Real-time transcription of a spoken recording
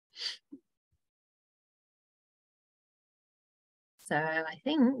So I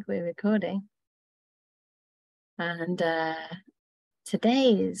think we're recording. And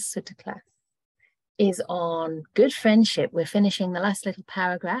today's Sutta class is on good friendship. We're finishing the last little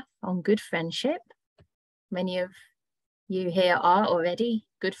paragraph on good friendship. Many of you here are already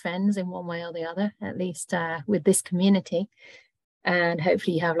good friends in one way or the other, at least with this community. And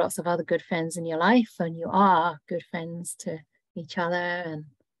hopefully you have lots of other good friends in your life, and you are good friends to each other and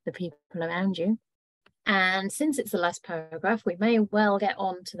the people around you. And since it's the last paragraph, we may well get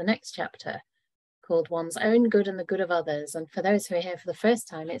on to the next chapter called One's Own Good and the Good of Others. And for those who are here for the first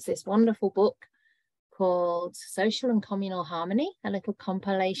time, it's this wonderful book called Social and Communal Harmony, a little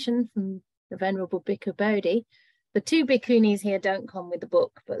compilation from the Venerable Bhikkhu Bodhi. The two bhikkhunis here don't come with the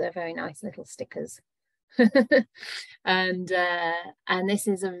book, but they're very nice little stickers. and this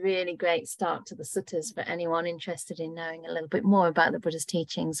is a really great start to the suttas for anyone interested in knowing a little bit more about the Buddha's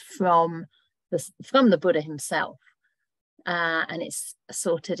teachings from the Buddha himself. And it's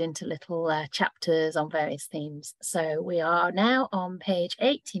sorted into little chapters on various themes. So we are now on page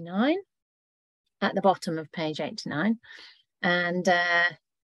 89, at the bottom of page 89. And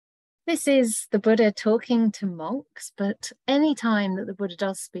this is the Buddha talking to monks, but any time that the Buddha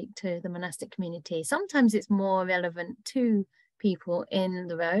does speak to the monastic community, sometimes it's more relevant to people in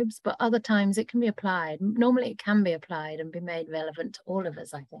the robes, but other times it can be applied. Normally it can be applied and be made relevant to all of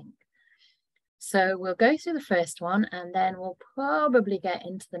us, I think. So we'll go through the first one and then we'll probably get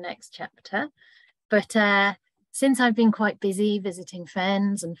into the next chapter. But since I've been quite busy visiting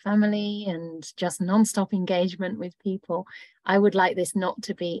friends and family and just non-stop engagement with people, I would like this not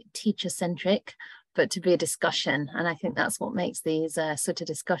to be teacher-centric, but to be a discussion. And I think that's what makes these sort of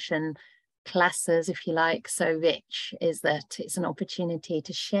discussion classes, if you like, so rich, is that it's an opportunity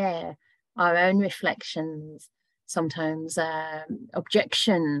to share our own reflections, sometimes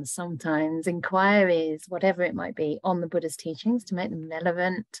objections, sometimes inquiries, whatever it might be, on the Buddha's teachings, to make them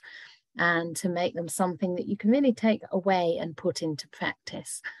relevant and to make them something that you can really take away and put into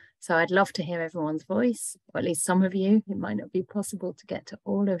practice. So I'd love to hear everyone's voice, or at least some of you. It might not be possible to get to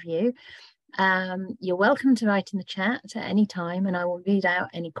all of you. You're welcome to write in the chat at any time, and I will read out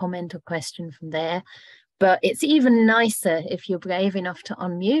any comment or question from there. But it's even nicer if you're brave enough to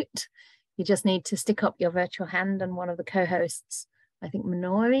unmute. You just need to stick up your virtual hand, and one of the co-hosts, I think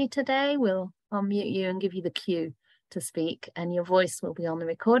Minori today, will unmute you and give you the cue to speak, and your voice will be on the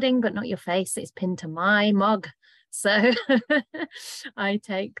recording, but not your face. It's pinned to my mug. So I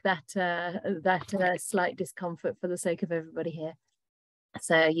take that slight discomfort for the sake of everybody here.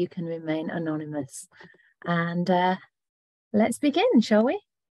 So you can remain anonymous. And let's begin, shall we?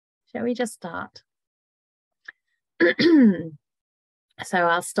 Shall we just start? So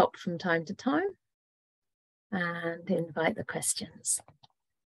I'll stop from time to time and invite the questions.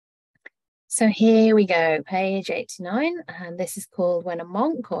 So here we go, page 89, and this is called When a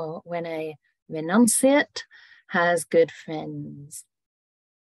Monk or When a Renunciate Has Good Friends.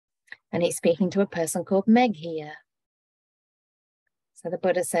 And he's speaking to a person called Meghya. So the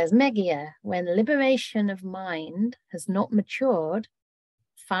Buddha says, Meghya, when liberation of mind has not matured,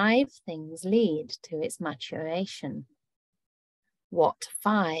 5 things lead to its maturation. What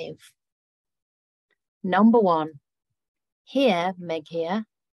 5? Number 1, here, Meghya,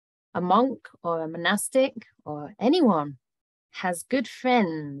 a monk or a monastic or anyone has good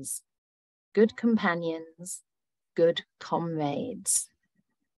friends, good companions, good comrades.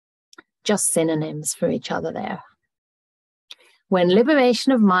 Just synonyms for each other there. When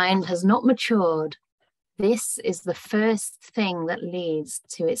liberation of mind has not matured, this is the first thing that leads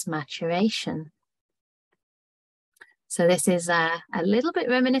to its maturation. So this is a little bit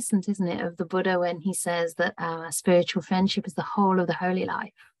reminiscent, isn't it, of the Buddha when he says that our spiritual friendship is the whole of the holy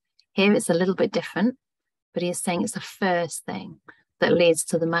life. Here it's a little bit different, but he is saying it's the first thing that leads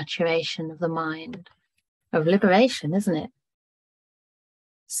to the maturation of the mind, of liberation, isn't it?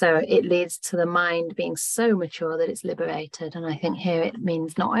 So it leads to the mind being so mature that it's liberated. And I think here it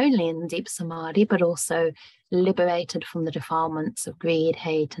means not only in deep samadhi, but also liberated from the defilements of greed,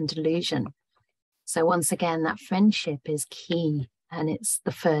 hate, and delusion. So once again, that friendship is key, and it's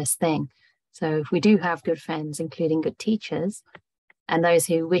the first thing. So if we do have good friends, including good teachers, and those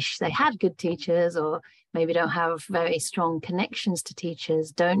who wish they had good teachers or maybe don't have very strong connections to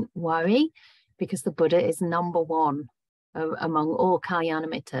teachers, don't worry, because the Buddha is number 1 among all Kalyana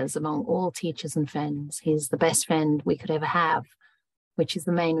Mittas, among all teachers and friends. He's the best friend we could ever have, which is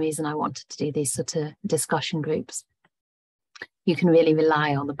the main reason I wanted to do these sort of discussion groups. You can really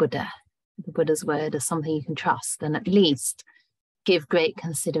rely on the Buddha's word as something you can trust and at least give great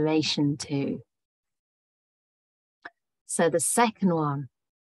consideration to. So the second one,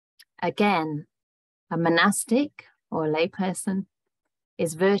 again, a monastic or a layperson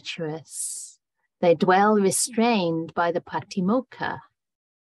is virtuous. They dwell restrained by the patimokkha.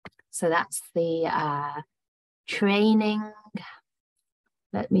 So that's the training.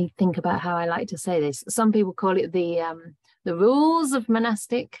 Let me think about how I like to say this. Some people call it the rules of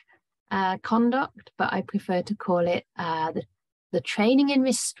monastic conduct, but I prefer to call it the training in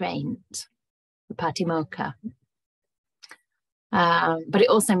restraint, the patimokkha. But it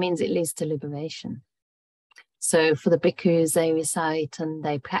also means it leads to liberation. So for the bhikkhus, they recite and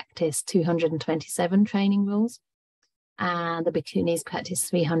they practice 227 training rules, and the bhikkhunis practice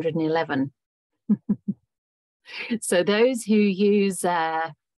 311. So those who use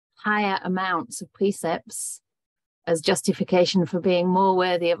higher amounts of precepts as justification for being more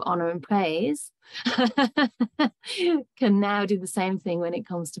worthy of honor and praise can now do the same thing when it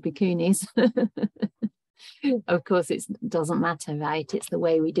comes to bhikkhunis. Of course, it doesn't matter, right? It's the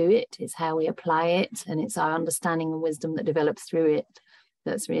way we do it, it's how we apply it, and it's our understanding and wisdom that develops through it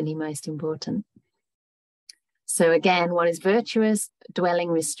that's really most important. So again, what is virtuous? Dwelling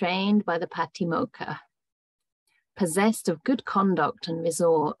restrained by the patimokkha, possessed of good conduct and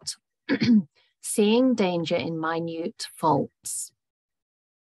resort, seeing danger in minute faults.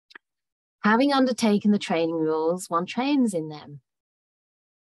 Having undertaken the training rules, one trains in them.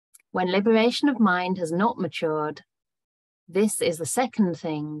 When liberation of mind has not matured, this is the second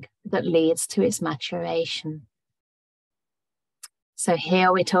thing that leads to its maturation. So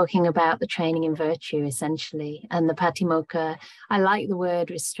here we're talking about the training in virtue, essentially, and the patimokkha. I like the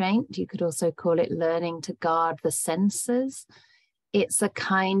word restraint. You could also call it learning to guard the senses. It's a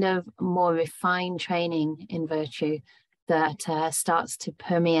kind of more refined training in virtue that starts to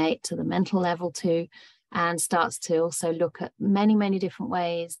permeate to the mental level too, and starts to also look at many, many different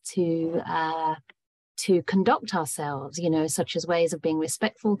ways to conduct ourselves, you know, such as ways of being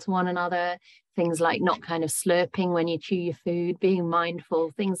respectful to one another, things like not kind of slurping when you chew your food, being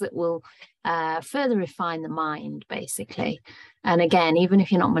mindful, things that will further refine the mind, basically. And again, even if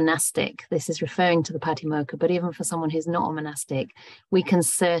you're not monastic, this is referring to the patimokkha, but even for someone who's not a monastic, we can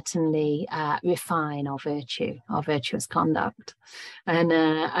certainly refine our virtue, our virtuous conduct. And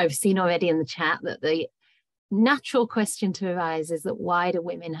I've seen already in the chat that the natural question to arise is that why do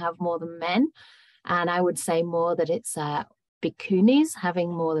women have more than men? And I would say more that it's bhikkhunis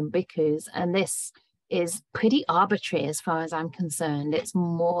having more than bhikkhus. And this is pretty arbitrary as far as I'm concerned. It's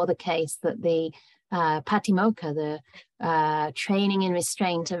more the case that the patimokkha, the training in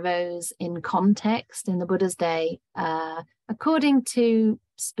restraint, arose in context in the Buddha's day according to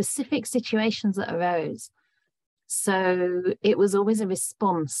specific situations that arose. So it was always a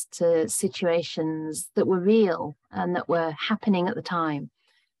response to situations that were real and that were happening at the time.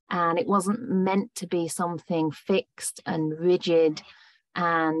 And it wasn't meant to be something fixed and rigid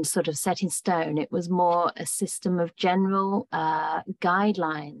and sort of set in stone. It was more a system of general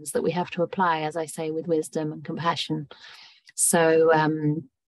guidelines that we have to apply, as I say, with wisdom and compassion. So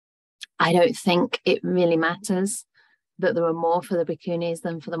I don't think it really matters that there were more for the bhikkhunis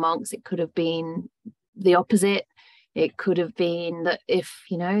than for the monks. It could have been the opposite. It could have been that if,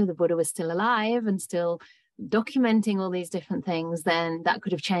 you know, the Buddha was still alive and still documenting all these different things, then that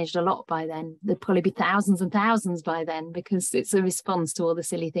could have changed a lot by then. There'd probably be thousands and thousands by then, because it's a response to all the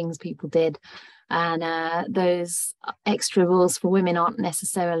silly things people did. And those extra rules for women aren't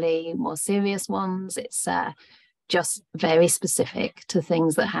necessarily more serious ones. It's just very specific to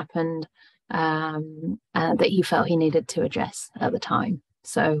things that happened that he felt he needed to address at the time.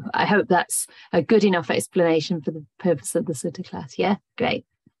 So I hope that's a good enough explanation for the purpose of the Sutta class. Yeah, great.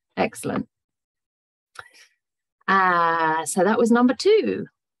 Excellent. So that was number 2.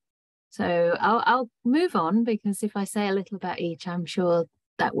 So I'll move on, because if I say a little about each, I'm sure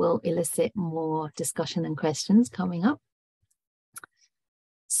that will elicit more discussion and questions coming up.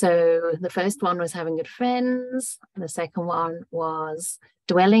 So the first one was having good friends. The second one was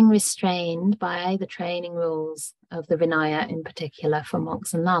dwelling restrained by the training rules of the Vinaya, in particular for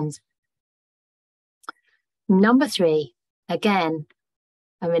monks and nuns. Number 3, again,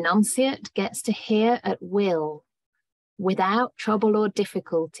 a renunciate gets to hear at will, without trouble or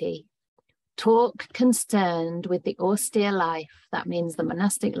difficulty, talk concerned with the austere life, that means the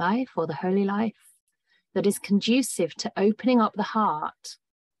monastic life or the holy life, that is conducive to opening up the heart.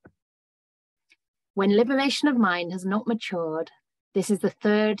 When liberation of mind has not matured, this is the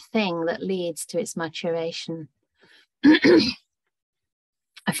third thing that leads to its maturation. I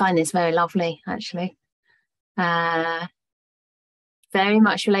find this very lovely, actually. Very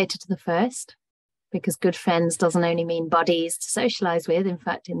much related to the first, because good friends doesn't only mean buddies to socialize with. In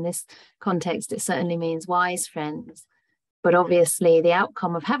fact, in this context, it certainly means wise friends. But obviously the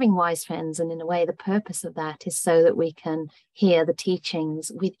outcome of having wise friends, and in a way the purpose of that, is so that we can hear the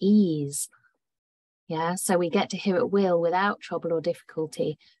teachings with ease. Yeah, so we get to hear at will without trouble or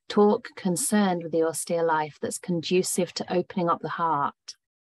difficulty. Talk concerned with the austere life that's conducive to opening up the heart.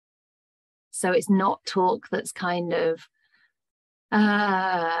 So it's not talk that's kind of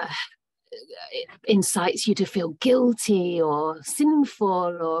incites you to feel guilty or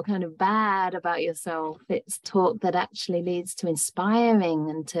sinful or kind of bad about yourself. It's talk that actually leads to inspiring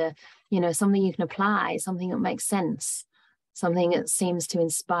and to, something you can apply, something that makes sense, something that seems to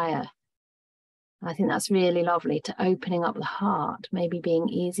inspire. I think that's really lovely, to opening up the heart, maybe being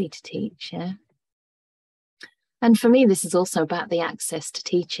easy to teach. Yeah. And for me, this is also about the access to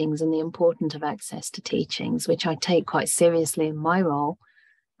teachings and the importance of access to teachings, which I take quite seriously in my role.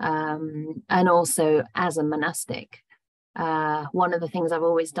 And also as a monastic. One of the things I've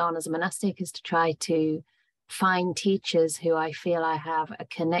always done as a monastic is to try to find teachers who I feel I have a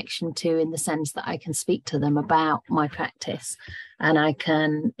connection to, in the sense that I can speak to them about my practice and I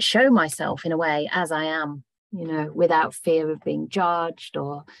can show myself in a way as I am, without fear of being judged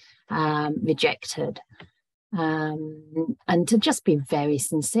or rejected, and to just be very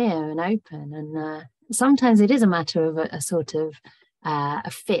sincere and open. And sometimes it is a matter of a sort of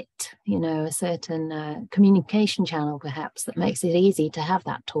a fit, a certain communication channel perhaps that makes it easy to have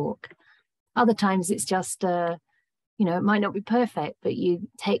that talk. Other times it's just, it might not be perfect, but you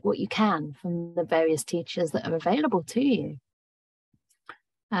take what you can from the various teachers that are available to you.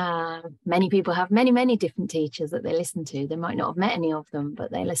 Many people have many, many different teachers that they listen to. They might not have met any of them, but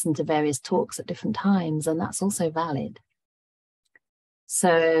they listen to various talks at different times, and that's also valid.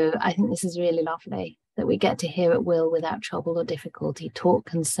 So I think this is really lovely, that we get to hear at will without trouble or difficulty, talk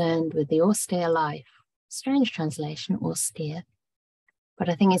concerned with the austere life. Strange translation, austere. But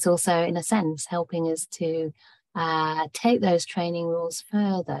I think it's also, in a sense, helping us to take those training rules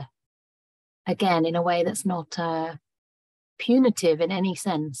further. Again, in a way that's not punitive in any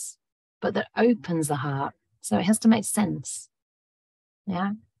sense, but that opens the heart. So it has to make sense.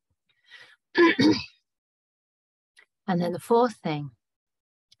 Yeah. And then the fourth thing,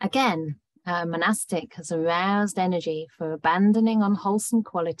 again, monastic has aroused energy for abandoning unwholesome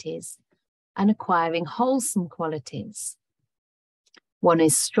qualities and acquiring wholesome qualities. One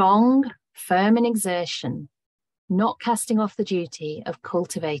is strong, firm in exertion, not casting off the duty of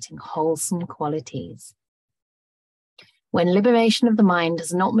cultivating wholesome qualities. When liberation of the mind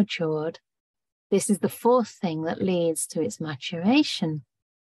has not matured, this is the fourth thing that leads to its maturation.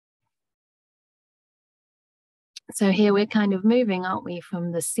 So here we're kind of moving, aren't we,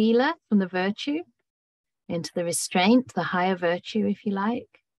 from the sila, from the virtue, into the restraint, the higher virtue, if you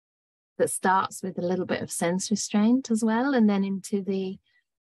like, that starts with a little bit of sense restraint as well, and then into the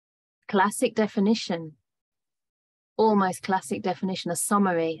classic definition, almost classic definition, a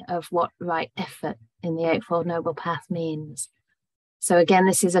summary of what right effort in the Eightfold Noble Path means. So again,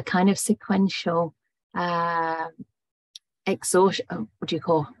 this is a kind of sequential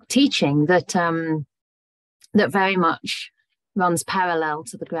teaching that that very much runs parallel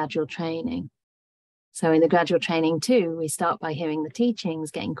to the gradual training. So in the gradual training too, we start by hearing the teachings,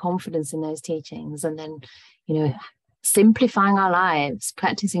 getting confidence in those teachings, and then, simplifying our lives,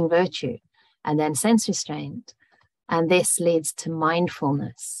 practicing virtue, and then sense restraint. And this leads to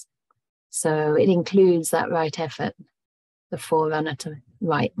mindfulness. So it includes that right effort, the forerunner to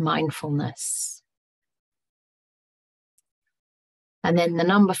right mindfulness. And then the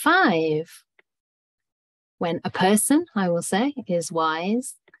number 5, when a person, I will say, is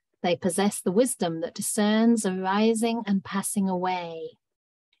wise, they possess the wisdom that discerns arising and passing away,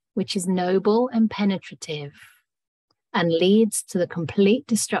 which is noble and penetrative, and leads to the complete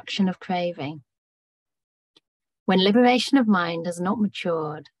destruction of craving. When liberation of mind has not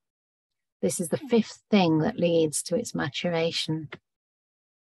matured, this is the 5th thing that leads to its maturation.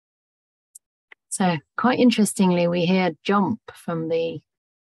 So quite interestingly, we here jump from the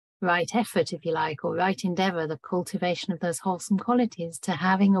right effort, if you like, or right endeavor, the cultivation of those wholesome qualities, to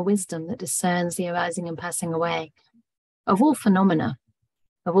having a wisdom that discerns the arising and passing away of all phenomena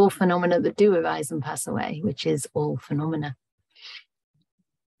that do arise and pass away, which is all phenomena,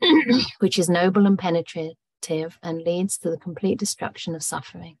 which is noble and penetrative and leads to the complete destruction of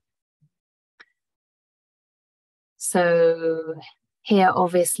suffering. So here,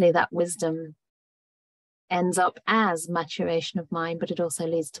 obviously, that wisdom ends up as maturation of mind, but it also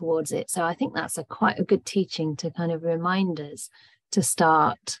leads towards it. So I think that's quite a good teaching to kind of remind us to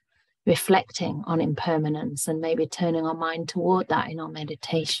start reflecting on impermanence and maybe turning our mind toward that in our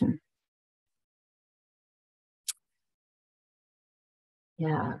meditation.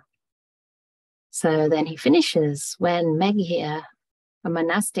 Yeah. So then he finishes, when Meghir, a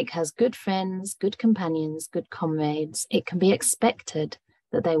monastic, has good friends, good companions, good comrades, it can be expected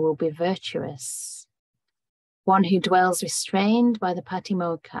that they will be virtuous. One who dwells restrained by the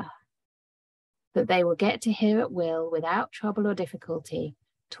patimokkha, that they will get to hear at will, without trouble or difficulty,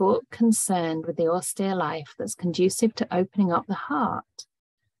 talk concerned with the austere life that's conducive to opening up the heart,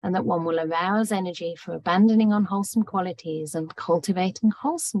 and that one will arouse energy for abandoning unwholesome qualities and cultivating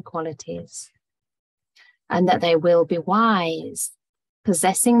wholesome qualities, and that they will be wise,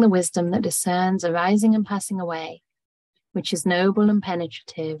 possessing the wisdom that discerns arising and passing away, which is noble and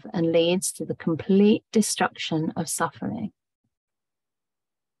penetrative and leads to the complete destruction of suffering.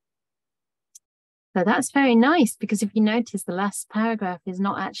 So that's very nice, because if you notice, the last paragraph is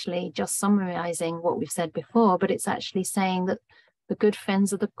not actually just summarizing what we've said before, but it's actually saying that the good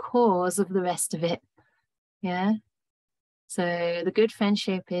friends are the cause of the rest of it. Yeah. So the good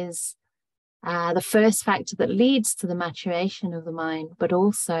friendship is the first factor that leads to the maturation of the mind, but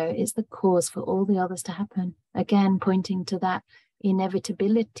also is the cause for all the others to happen. Again, pointing to that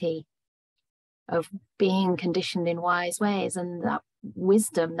inevitability of being conditioned in wise ways, and that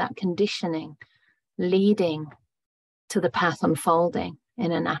wisdom, that conditioning, leading to the path unfolding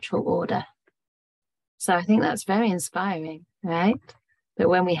in a natural order. So I think that's very inspiring, right? That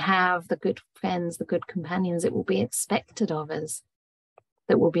when we have the good friends, the good companions, it will be expected of us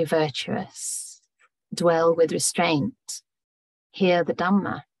that we'll be virtuous, dwell with restraint, hear the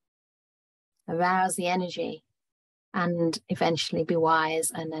Dhamma, arouse the energy, and eventually be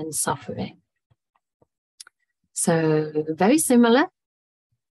wise, and then suffering. So very similar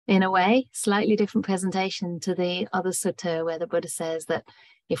in a way, slightly different presentation to the other sutta, where the Buddha says that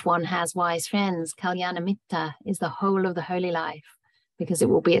if one has wise friends, kalyana mitta is the whole of the holy life, because it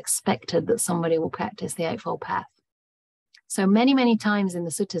will be expected that somebody will practice the Eightfold Path. So many, many times in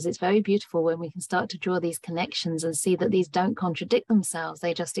the suttas, it's very beautiful when we can start to draw these connections and see that these don't contradict themselves.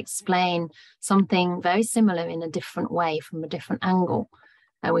 They just explain something very similar in a different way, from a different angle.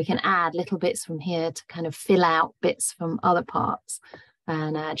 And we can add little bits from here to kind of fill out bits from other parts,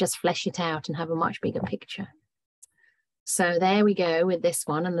 and just flesh it out and have a much bigger picture. So there we go with this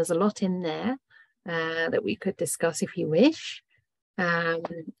one. And there's a lot in there that we could discuss if you wish.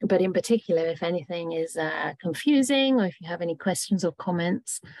 But in particular, if anything is confusing, or if you have any questions or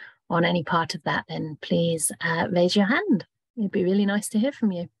comments on any part of that, then please raise your hand. It'd be really nice to hear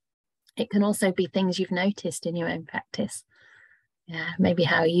from you. It can also be things you've noticed in your own practice. Maybe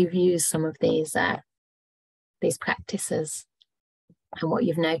how you've used some of these practices, and what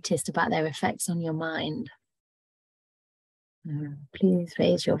you've noticed about their effects on your mind. Please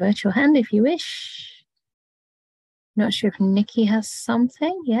raise your virtual hand if you wish. Not sure if Nikki has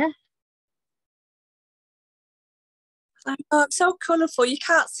something. Yeah. I know, I'm so colourful. You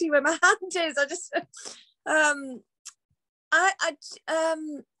can't see where my hand is. I just,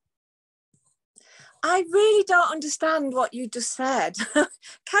 I really don't understand what you just said. Can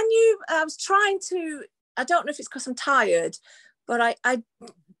you? I was trying to. I don't know if it's because I'm tired, but I,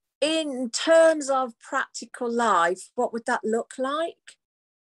 in terms of practical life, what would that look like?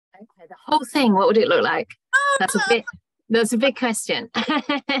 Okay, the whole thing. What would it look like? That's a big question.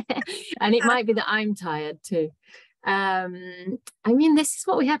 And it might be that I'm tired too. I mean, this is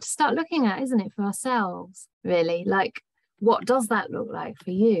what we have to start looking at, isn't it, for ourselves, really? Like, what does that look like for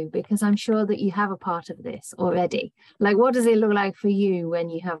you? Because I'm sure that you have a part of this already. Like, what does it look like for you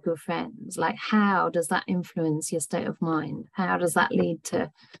when you have good friends? Like, how does that influence your state of mind? How does that lead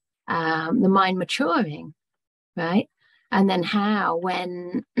to the mind maturing, right? And then how,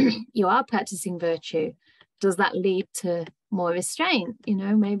 when you are practicing virtue, does that lead to more restraint? You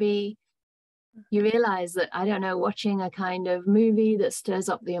know, maybe you realize that, I don't know, watching a kind of movie that stirs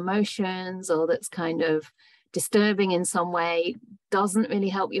up the emotions, or that's kind of disturbing in some way, doesn't really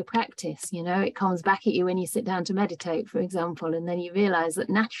help your practice. You know, it comes back at you when you sit down to meditate, for example, and then you realize that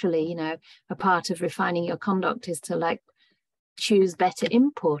naturally, you know, a part of refining your conduct is to like choose better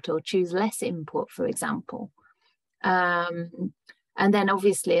import or choose less import, for example. And then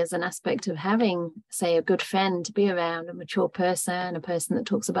obviously, as an aspect of having, say, a good friend to be around, a mature person, a person that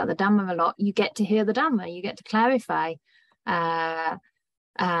talks about the Dhamma a lot, you get to hear the Dhamma, you get to clarify the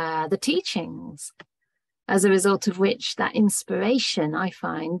teachings, as a result of which that inspiration, I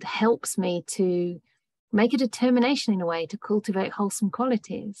find, helps me to make a determination in a way to cultivate wholesome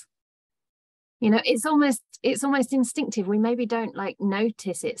qualities. You know, it's almost instinctive. We maybe don't like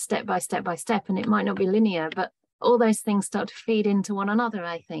notice it step by step by step, and it might not be linear, but all those things start to feed into one another,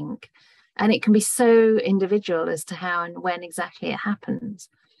 I think. And it can be so individual as to how and when exactly it happens.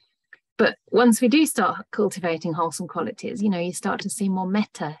 But once we do start cultivating wholesome qualities, you start to see more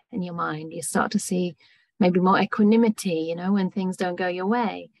metta in your mind. You start to see maybe more equanimity, when things don't go your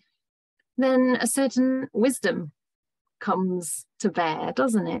way. Then a certain wisdom comes to bear,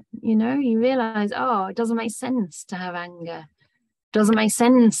 doesn't it? You realize, it doesn't make sense to have anger. It doesn't make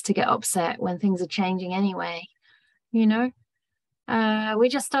sense to get upset when things are changing anyway. We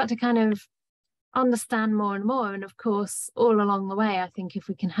just start to kind of understand more and more. And of course, all along the way, I think if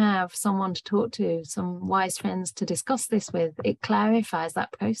we can have someone to talk to, some wise friends to discuss this with, it clarifies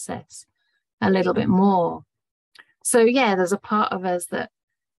that process a little bit more. So yeah, there's a part of us that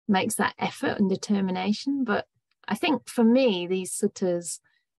makes that effort and determination. But I think for me, these suttas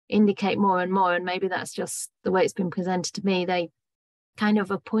indicate more and more, and maybe that's just the way it's been presented to me, they kind of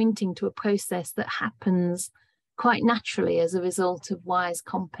are pointing to a process that happens quite naturally as a result of wise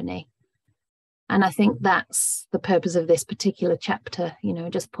company. And I think that's the purpose of this particular chapter,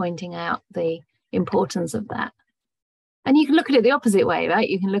 just pointing out the importance of that. And you can look at it the opposite way, right?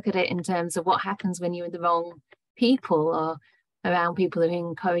 You can look at it in terms of what happens when you're with the wrong people or around people who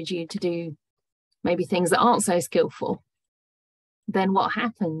encourage you to do maybe things that aren't so skillful. Then what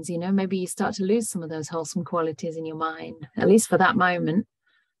happens? Maybe you start to lose some of those wholesome qualities in your mind, at least for that moment.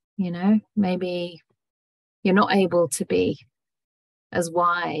 Maybe you're not able to be as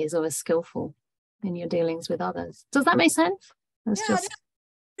wise or as skillful in your dealings with others. Does that make sense? That's yeah, just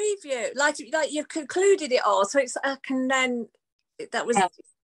preview, like you've concluded it all, so it's I can then that was. Yeah.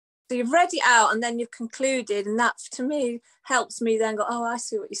 So you've read it out and then you've concluded, and that to me helps me then go, I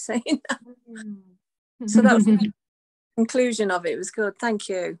see what you're saying. So that was the conclusion of it. It was good. Thank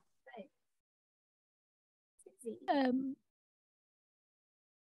you.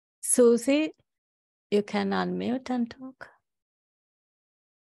 Susie, you can unmute and talk.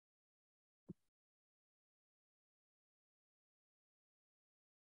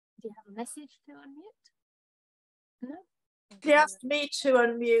 Do you have a message to unmute? No? He asked me to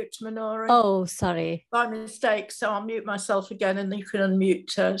unmute, Minori. Oh, sorry. By mistake, so I'll mute myself again and you can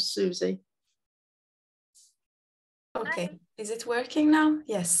unmute Susie. Okay, is it working now?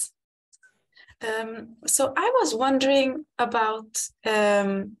 Yes. So I was wondering about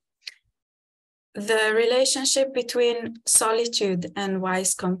the relationship between solitude and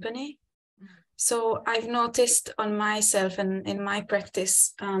wise company. So I've noticed on myself and in my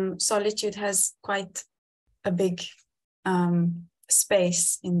practice, solitude has quite a big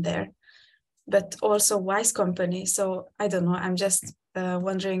space in there, but also wise company. So I don't know, I'm just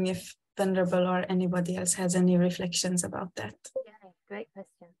wondering if Venerable or anybody else has any reflections about that. Yeah, great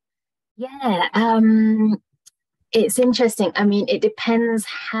question. Yeah, it's interesting. I mean, it depends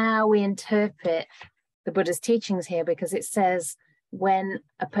how we interpret the Buddha's teachings here, because it says when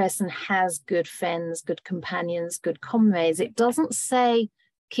a person has good friends, good companions, good comrades, it doesn't say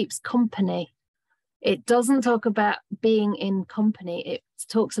keeps company. It doesn't talk about being in company. It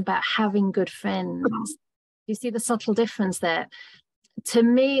talks about having good friends. You see the subtle difference there? To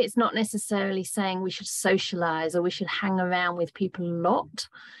me, it's not necessarily saying we should socialize or we should hang around with people a lot.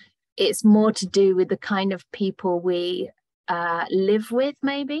 It's more to do with the kind of people we live with,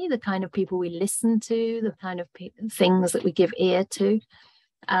 maybe, the kind of people we listen to, the kind of things that we give ear to.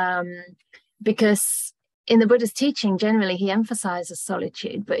 Because in the Buddha's teaching, generally, he emphasizes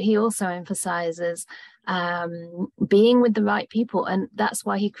solitude, but he also emphasizes being with the right people. And that's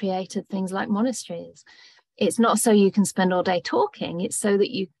why he created things like monasteries. It's not so you can spend all day talking. It's so that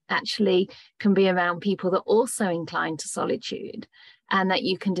you actually can be around people that are also inclined to solitude and that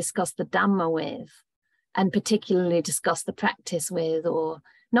you can discuss the Dhamma with, and particularly discuss the practice with, or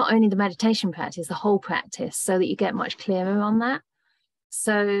not only the meditation practice, the whole practice, so that you get much clearer on that.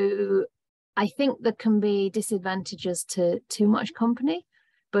 So I think there can be disadvantages to too much company,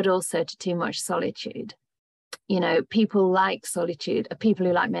 but also to too much solitude. People like solitude, people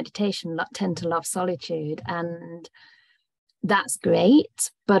who like meditation tend to love solitude, and that's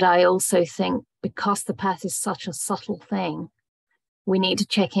great. But I also think because the path is such a subtle thing, we need to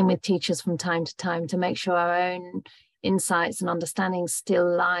check in with teachers from time to time to make sure our own insights and understandings still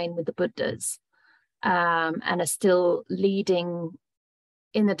align with the Buddha's, and are still leading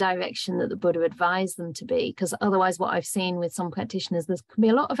in the direction that the Buddha advised them to be. Because otherwise, what I've seen with some practitioners, there can be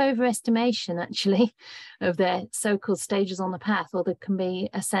a lot of overestimation actually of their so-called stages on the path, or there can be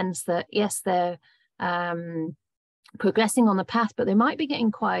a sense that yes, they're progressing on the path, but they might be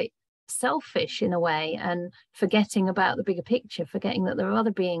getting quite selfish in a way and forgetting about the bigger picture, forgetting that there are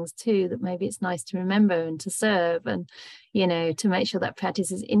other beings too that maybe it's nice to remember and to serve, and to make sure that practice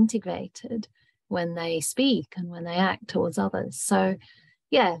is integrated when they speak and when they act towards others. So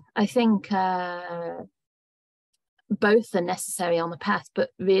yeah, I think both are necessary on the path, but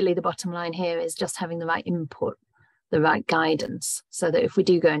really the bottom line here is just having the right input, the right guidance, so that if we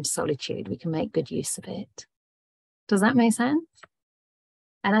do go into solitude, we can make good use of it. Does that make sense?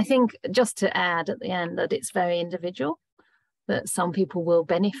 And I think just to add at the end that it's very individual, that some people will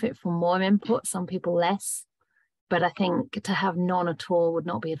benefit from more input, some people less. But I think to have none at all would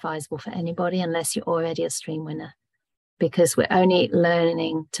not be advisable for anybody unless you're already a stream winner, because we're only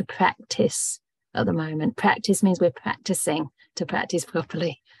learning to practice at the moment. Practice means we're practicing to practice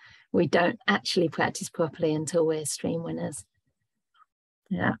properly. We don't actually practice properly until we're stream winners.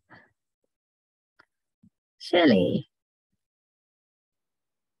 Yeah. Shirley.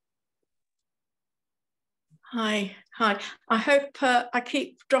 Hi. I hope I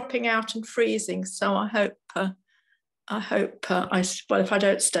keep dropping out and freezing, so I hope well, if I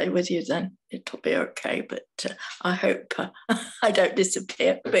don't stay with you, then it'll be okay. But I hope I don't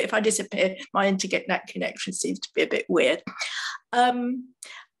disappear. But if I disappear, my internet connection seems to be a bit weird.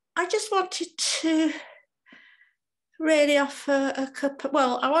 I just wanted to really offer a couple.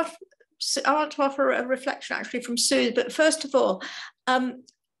 Well, I want to offer a reflection actually from Sue. But first of all, I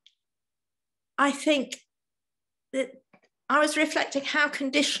think that I was reflecting how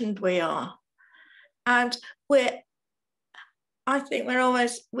conditioned we are, and I think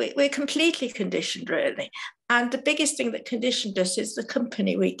we're completely conditioned, really. And the biggest thing that conditioned us is the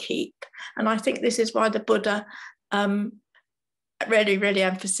company we keep. And I think this is why the Buddha really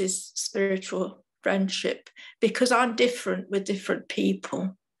emphasizes spiritual friendship, because I'm different with different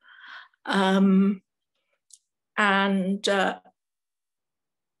people. Yeah,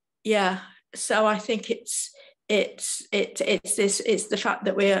 so I think it's the fact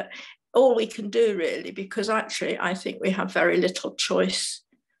that all we can do, really, because actually I think we have very little choice.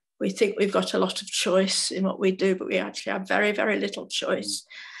 We think we've got a lot of choice in what we do, but we actually have very, very little choice.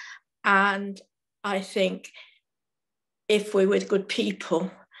 And I think if we're with good people,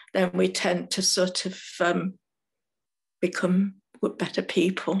 then we tend to sort of become better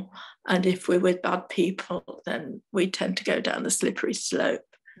people. And if we're with bad people, then we tend to go down the slippery slope.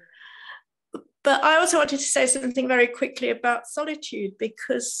 But I also wanted to say something very quickly about solitude,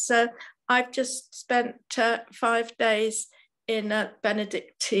 because I've just spent 5 days in a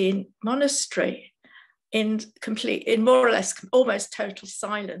Benedictine monastery in more or less almost total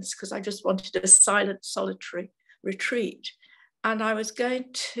silence, because I just wanted a silent, solitary retreat. And I was going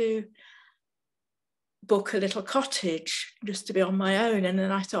to book a little cottage just to be on my own. And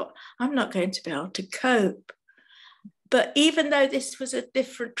then I thought, I'm not going to be able to cope. But even though this was a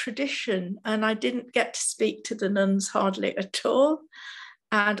different tradition, and I didn't get to speak to the nuns hardly at all,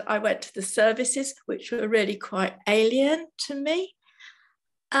 and I went to the services, which were really quite alien to me,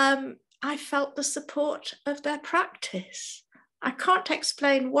 I felt the support of their practice. I can't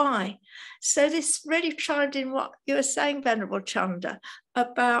explain why. So this really chimed in what you were saying, Venerable Chanda,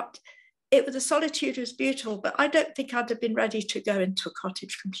 about the solitude was beautiful, but I don't think I'd have been ready to go into a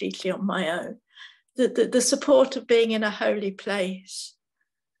cottage completely on my own. The support of being in a holy place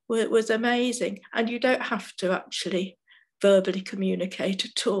was amazing. And you don't have to actually verbally communicate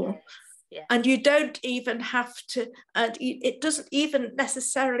at all. Yeah. And you don't even have to, and it doesn't even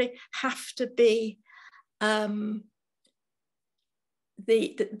necessarily have to be the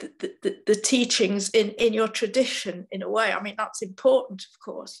teachings in your tradition, in a way. I mean, that's important, of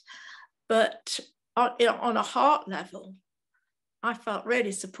course. But on a heart level, I felt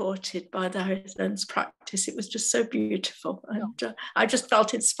really supported by the nuns' practice. It was just so beautiful. And I just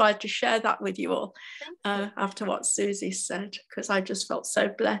felt inspired to share that with you all after what Susie said, because I just felt so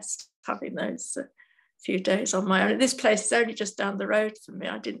blessed having those few days on my own. This place is only just down the road from me.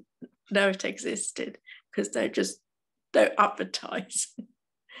 I didn't know it existed because they don't advertise.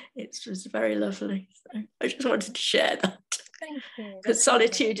 It was very lovely. So I just wanted to share that. Thank you. Because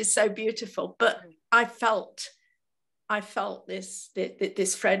solitude is so beautiful. But I felt this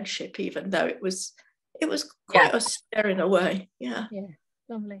friendship, even though it was quite austere in a way. Yeah,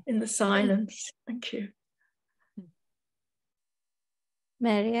 lovely. In the silence. Thank you.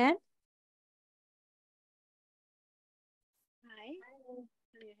 Marianne? Hi,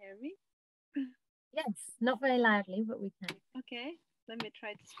 can you hear me? Yes, not very loudly, but we can. Okay, let me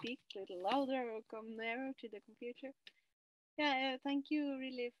try to speak a little louder or come nearer to the computer. Yeah, thank you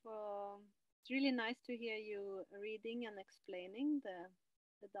really for. It's really nice to hear you reading and explaining the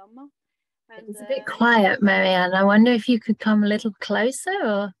Dhamma. And it's a bit quiet, Marianne. I wonder if you could come a little closer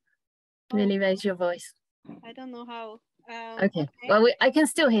or really raise your voice. I don't know how. Okay. Well, I can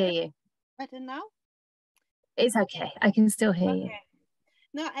still hear you. Better now? It's okay. I can still hear you.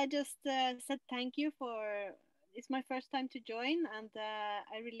 No, I just said thank you for it's my first time to join, and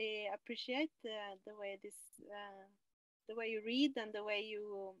I really appreciate the way the way you read and the way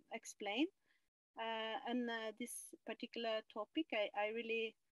you explain. And this particular topic,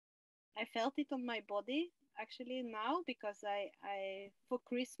 I felt it on my body actually now, because I for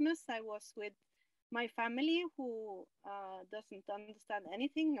Christmas I was with my family who doesn't understand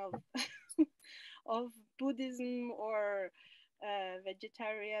anything of of Buddhism or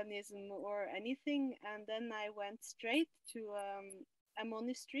vegetarianism or anything, and then I went straight to a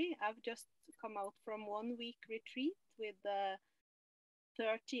monastery. I've just come out from 1 week retreat with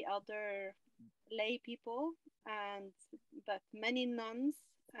 30 other lay people, and but many nuns,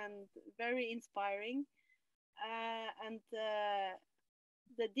 and very inspiring. And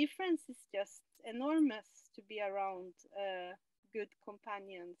the difference is just enormous to be around good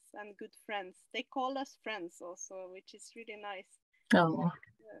companions and good friends. They call us friends also, which is really nice. Oh,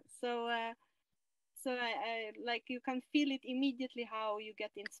 So I like, you can feel it immediately how you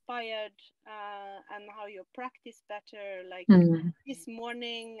get inspired and how you practice better. Like this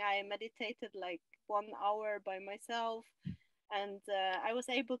morning I meditated like 1 hour by myself, and I was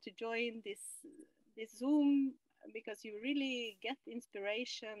able to join this Zoom because you really get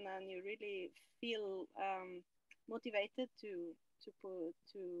inspiration and you really feel motivated to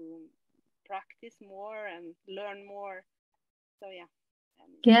practice more and learn more. So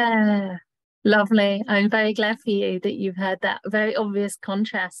yeah. Lovely. I'm very glad for you that you've had that very obvious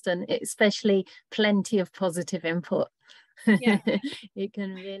contrast, and especially plenty of positive input. Yeah. It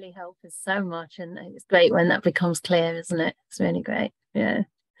can really help us so much, and it's great when that becomes clear, isn't it? It's really great. Yeah.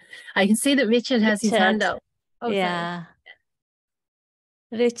 I can see that Richard has his hand up. Oh, yeah.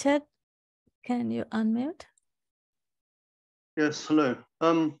 Sorry. Richard, can you unmute? Yes, hello.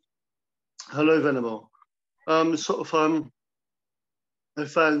 Hello, Venerable. I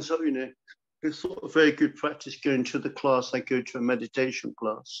found, so, it's sort of very good practice going to the class. I go to a meditation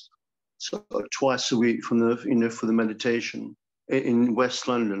class, so twice a week from the, for the meditation in West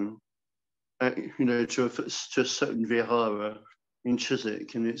London, to a certain vihara in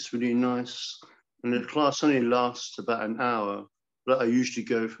Chiswick, and it's really nice. And the class only lasts about an hour, but I usually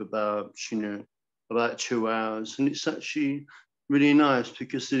go for about 2 hours, and it's actually really nice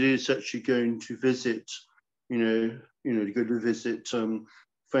because it is actually going to visit, to go to visit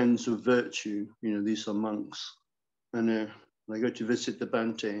friends of virtue. These are monks, and I go to visit the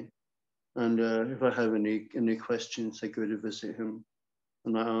Bhante, and if I have any questions, I go to visit him,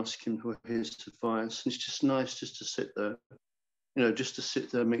 and I ask him for his advice. And it's just nice just to sit there,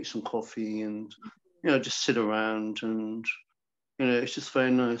 make some coffee, and just sit around, and it's just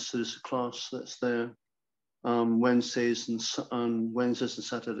very nice. There's a class that's there Wednesdays and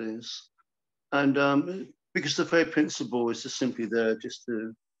Saturdays, and because the very principle is just simply there just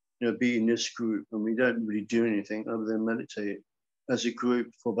to be in this group, and we don't really do anything other than meditate as a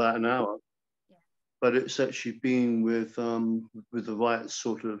group for about an hour. But it's actually being with the right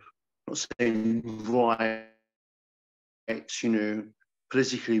sort of, not saying right,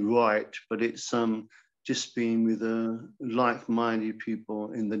 politically right, but it's just being with like-minded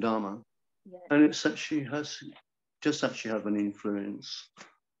people in the Dharma. Yeah. And it's actually have an influence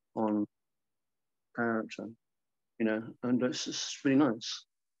on character, and it's just really nice.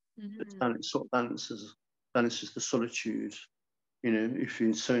 It sort of balances the solitude. If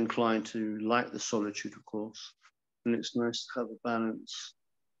you're so inclined to like the solitude, of course, then it's nice to have a balance.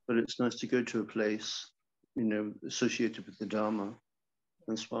 But it's nice to go to a place, associated with the Dharma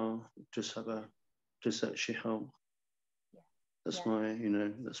as well. Just actually help. That's my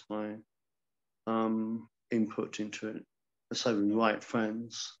input into it. Let's having the right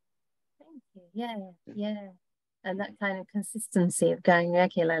friends. Thank you. Yeah. And that kind of consistency of going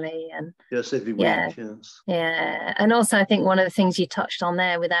regularly, and yes, every week. Yes. Yeah. And also I think one of the things you touched on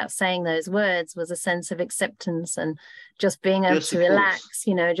there without saying those words was a sense of acceptance and just being able to relax,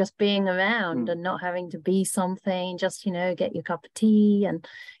 just being around and not having to be something, just, get your cup of tea. And,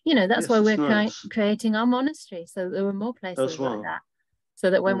 that's why we're creating our monastery, so there were more places like that, so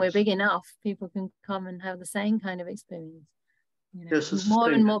that when we're big enough, people can come and have the same kind of experience.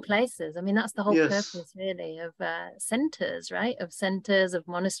 More and more places. I mean, that's the whole purpose, really, of centers, right? Of centers, of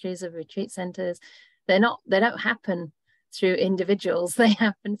monasteries, of retreat centers. They don't happen through individuals. They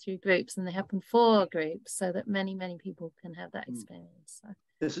happen through groups, and they happen for groups, so that many, many people can have that experience. So,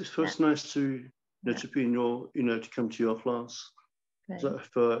 yes, it's first nice to to be in your, to come to your class.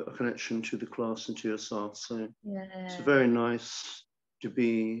 For a connection to the class and to yourself. So it's very nice to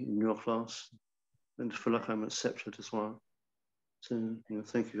be in your class and to feel like I'm accepted as well. So,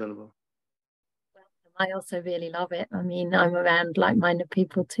 thank you, Venerable. I also really love it. I mean, I'm around like-minded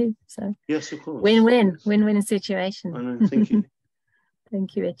people too. So yes, of course. Win-win situation. I know, thank you.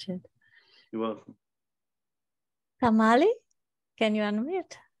 Thank you, Richard. You're welcome. Kamali, can you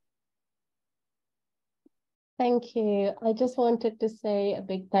unmute? Thank you. I just wanted to say a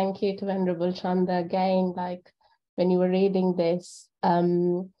big thank you to Venerable Chanda again. Like when you were reading this,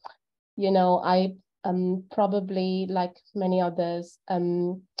 you know, I probably like many others,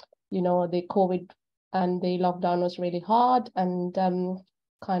 you know, the COVID and the lockdown was really hard, and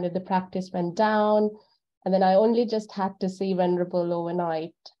kind of the practice went down. And then I only just had to see Venerable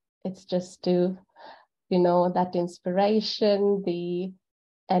overnight. It's just to, you know, that inspiration, the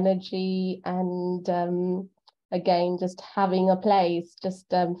energy, and again, just having a place, just,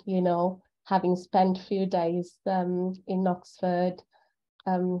 you know, having spent a few days in Oxford,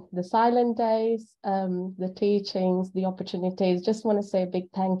 the silent days, the teachings, the opportunities. Just want to say a big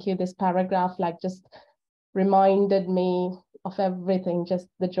thank you. This paragraph, like, just reminded me of everything, just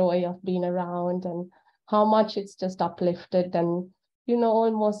the joy of being around and how much it's just uplifted and, you know,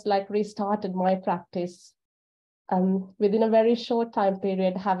 almost like restarted my practice within a very short time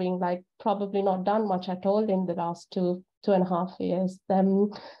period, having like probably not done much at all in the last two and a half years.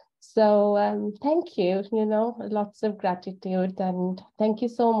 So thank you, you know, lots of gratitude, and thank you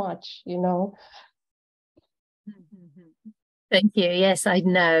so much, you know. Thank you. Yes, I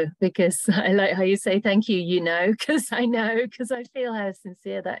know, because I like how you say thank you, you know, because I know, because I feel how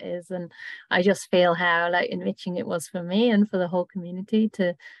sincere that is. And I just feel how like enriching it was for me and for the whole community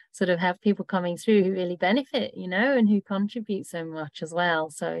to sort of have people coming through who really benefit, you know, and who contribute so much as well.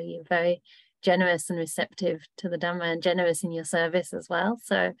 So you're very generous and receptive to the Dhamma and generous in your service as well.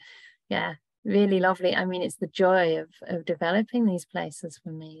 So yeah, really lovely. I mean, it's the joy of developing these places for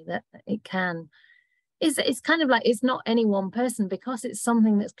me that it can. It's kind of like, it's not any one person, because it's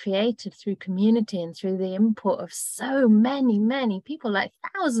something that's created through community and through the input of so many people, like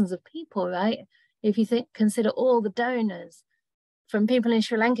thousands of people, right? If you consider all the donors, from people in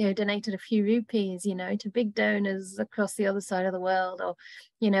Sri Lanka who donated a few rupees, you know, to big donors across the other side of the world, or,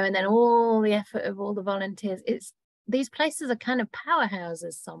 you know, and then all the effort of all the volunteers. These places are kind of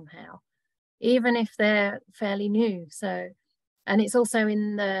powerhouses somehow, even if they're fairly new. So, and it's also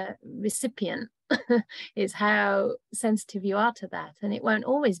in the recipient is how sensitive you are to that. And it won't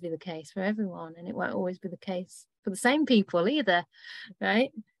always be the case for everyone, and it won't always be the case for the same people either,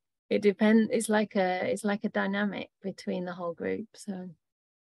 right? It depends. It's like a dynamic between the whole group. So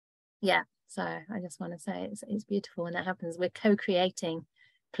yeah, so I just want to say it's beautiful when that happens. We're co-creating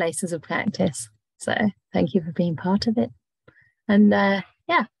places of practice. So thank you for being part of it. And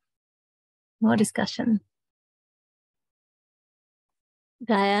yeah, more discussion.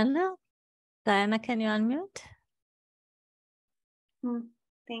 Diana, can you unmute?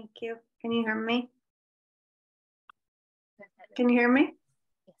 Thank you. Can you hear me? Can you hear me?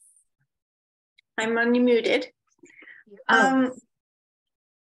 Yes. I'm unmuted.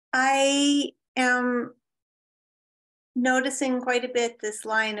 I am noticing quite a bit this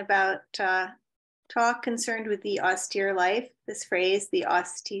line about talk concerned with the austere life, this phrase, the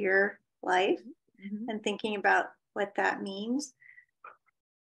austere life, and thinking about what that means.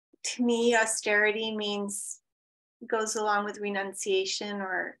 To me, austerity goes along with renunciation,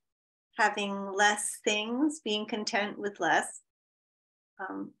 or having less things, being content with less,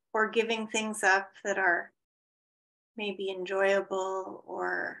 or giving things up that are maybe enjoyable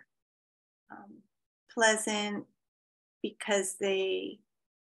or pleasant because they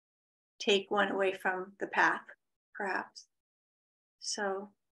take one away from the path, perhaps. So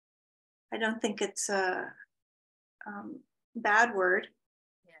I don't think it's a bad word,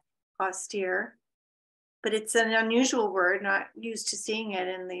 austere, but it's an unusual word, not used to seeing it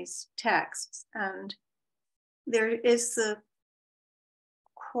in these texts. And there is the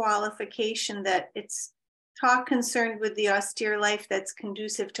qualification that it's talk concerned with the austere life that's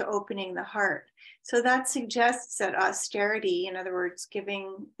conducive to opening the heart. So that suggests that austerity, in other words,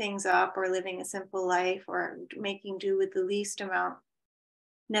 giving things up or living a simple life or making do with the least amount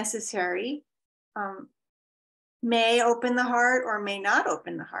necessary, may open the heart or may not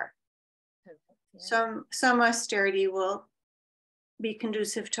open the heart. Some austerity will be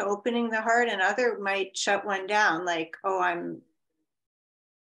conducive to opening the heart, and other might shut one down, like, oh, I'm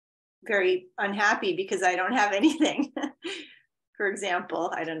very unhappy because I don't have anything. For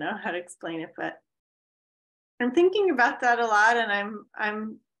example, I don't know how to explain it, but I'm thinking about that a lot, and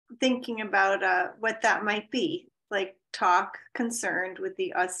I'm thinking about what that might be, like talk concerned with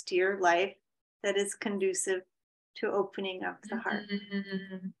the austere life that is conducive to opening up the heart.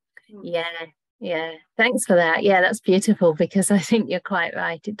 Yeah, Yeah, thanks for that. Yeah, that's beautiful, because I think you're quite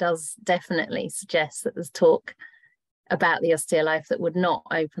right. It does definitely suggest that there's talk about the austere life that would not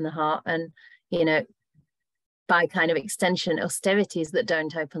open the heart, and, you know, by kind of extension, austerities that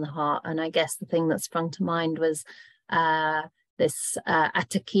don't open the heart. And I guess the thing that sprung to mind was this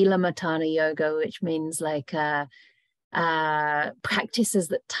Atakila Matana Yoga, which means like practices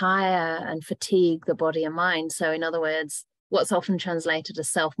that tire and fatigue the body and mind. So in other words, what's often translated as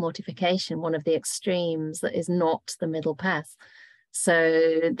self-mortification, one of the extremes that is not the middle path.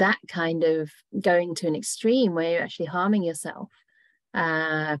 So that kind of going to an extreme where you're actually harming yourself,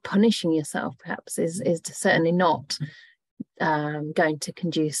 punishing yourself perhaps, is certainly not going to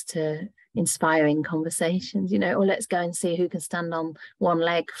conduce to inspiring conversations, you know, or let's go and see who can stand on one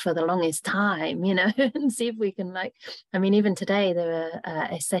leg for the longest time, you know, and see if we can, like, I mean, even today there are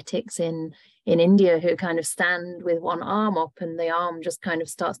ascetics in India who kind of stand with one arm up and the arm just kind of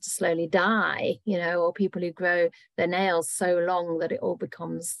starts to slowly die, you know, or people who grow their nails so long that it all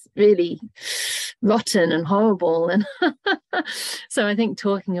becomes really rotten and horrible. And so I think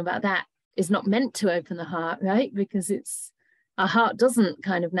talking about that is not meant to open the heart, right? Because our heart doesn't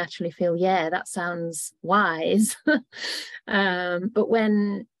kind of naturally feel, yeah, that sounds wise. But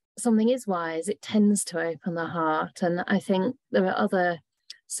when something is wise, it tends to open the heart. And I think there are other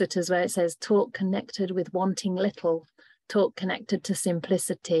suttas where it says, talk connected with wanting little, talk connected to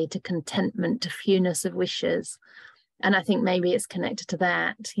simplicity, to contentment, to fewness of wishes. And I think maybe it's connected to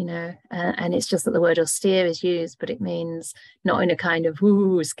that, you know, and it's just that the word austere is used, but it means not in a kind of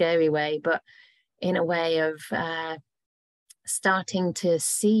ooh, scary way, but in a way of starting to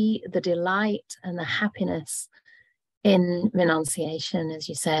see the delight and the happiness in renunciation, as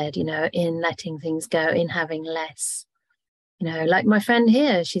you said, you know, in letting things go, in having less. You know, like my friend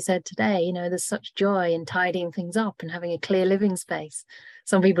here, she said today, you know, there's such joy in tidying things up and having a clear living space.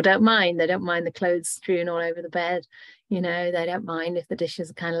 Some people don't mind. They don't mind the clothes strewn all over the bed. You know, they don't mind if the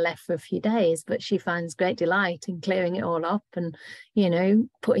dishes are kind of left for a few days, but she finds great delight in clearing it all up and, you know,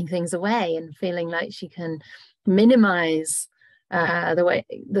 putting things away and feeling like she can minimize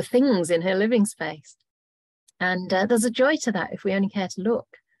the things in her living space. And there's a joy to that if we only care to look.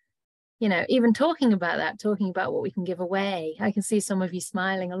 You know, even talking about that, talking about what we can give away. I can see some of you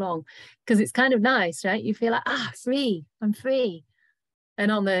smiling along because it's kind of nice, right? You feel like, free, I'm free.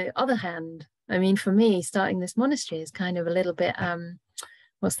 And on the other hand, I mean, for me, starting this monastery is kind of a little bit,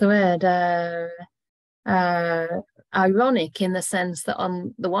 what's the word? Ironic, in the sense that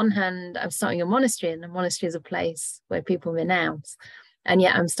on the one hand, I'm starting a monastery, and a monastery is a place where people renounce. And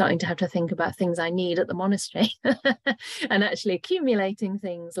yet I'm starting to have to think about things I need at the monastery and actually accumulating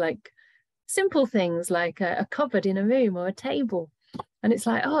things, like simple things like a cupboard in a room or a table. And it's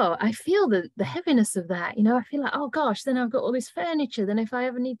like, oh, I feel the heaviness of that. You know, I feel like, oh gosh, then I've got all this furniture. Then if I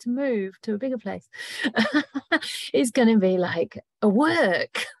ever need to move to a bigger place, it's going to be like a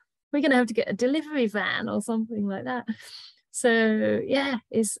work. We're going to have to get a delivery van or something like that. So yeah,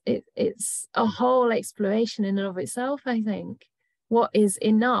 it's a whole exploration in and of itself, I think. What is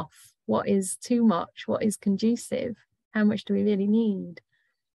enough? What is too much? What is conducive? How much do we really need?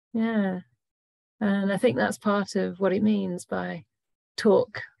 Yeah. And I think that's part of what it means by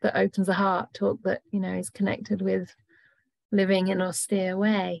talk that opens the heart, talk that, you know, is connected with living in an austere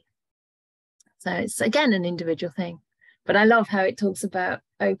way. So it's, again, an individual thing. But I love how it talks about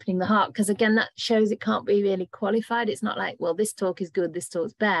opening the heart, because, again, that shows it can't be really qualified. It's not like, well, this talk is good, this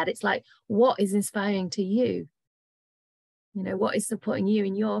talk's bad. It's like, what is inspiring to you? You know, what is supporting you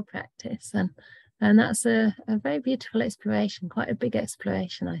in your practice? And that's a very beautiful exploration, quite a big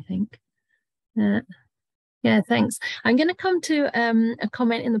exploration, I think. Yeah, thanks. I'm going to come to a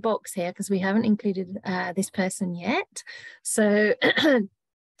comment in the box here, because we haven't included this person yet. So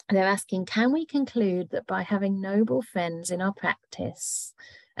they're asking, can we conclude that by having noble friends in our practice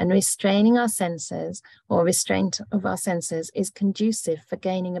and restraining our senses, or restraint of our senses, is conducive for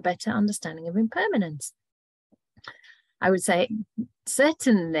gaining a better understanding of impermanence? I would say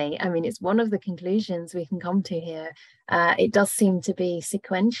certainly. I mean, it's one of the conclusions we can come to here. It does seem to be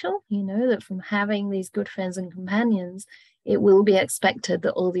sequential, you know, that from having these good friends and companions, it will be expected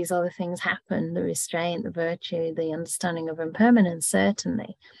that all these other things happen, the restraint, the virtue, the understanding of impermanence,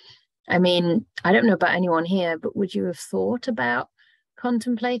 certainly. I mean, I don't know about anyone here, but would you have thought about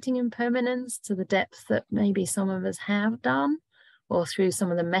contemplating impermanence to the depth that maybe some of us have done? Or through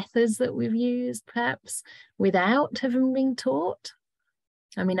some of the methods that we've used, perhaps, without having been taught?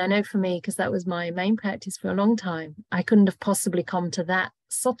 I mean, I know for me, because that was my main practice for a long time, I couldn't have possibly come to that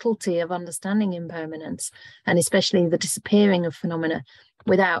subtlety of understanding impermanence, and especially the disappearing of phenomena,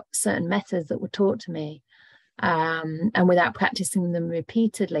 without certain methods that were taught to me. and without practicing them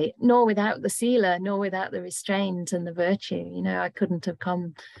repeatedly, nor without the sila, nor without the restraint and the virtue. You know, I couldn't have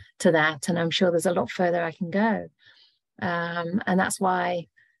come to that, and I'm sure there's a lot further I can go. And that's why,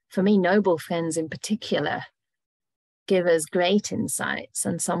 for me, noble friends in particular give us great insights.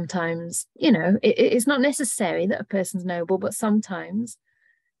 And sometimes, you know, it's not necessary that a person's noble, but sometimes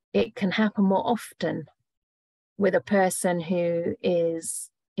it can happen more often with a person who is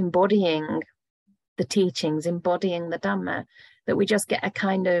embodying the teachings, embodying the Dhamma, that we just get a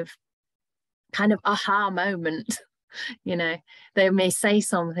kind of aha moment. You know, they may say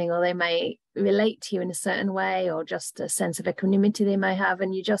something, or they may relate to you in a certain way, or just a sense of equanimity they may have,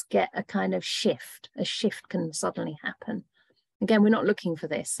 and you just get a kind of shift. A shift can suddenly happen. Again, we're not looking for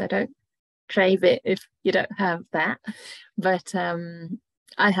this, so don't crave it if you don't have that. But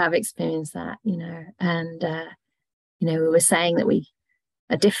I have experienced that, you know, and you know, we were saying that we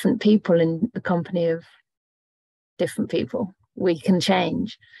are different people in the company of different people. We can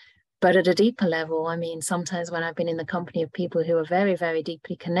change. But at a deeper level, I mean, sometimes when I've been in the company of people who are very, very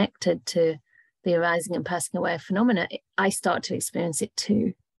deeply connected to the arising and passing away of phenomena, I start to experience it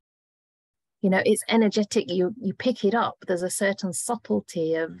too. You know, it's energetic. You pick it up. There's a certain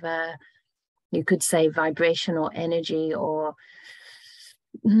subtlety of, you could say, vibration or energy, or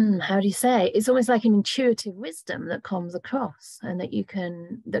how do you say? It's almost like an intuitive wisdom that comes across, and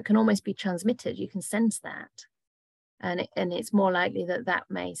that can almost be transmitted. You can sense that. And it's more likely that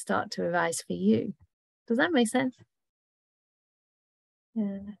may start to arise for you. Does that make sense?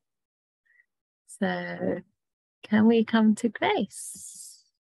 Yeah. So, can we come to Grace?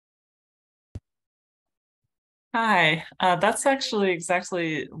 Hi, that's actually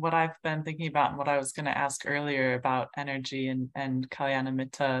exactly what I've been thinking about, and what I was going to ask earlier about energy and Kalyana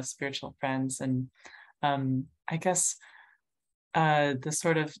Mitta, spiritual friends, and I guess the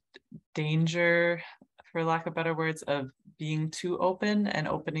sort of danger, for lack of better words, of being too open and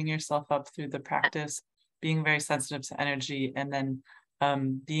opening yourself up through the practice, being very sensitive to energy, and then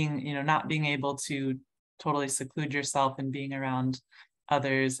being, you know, not being able to totally seclude yourself and being around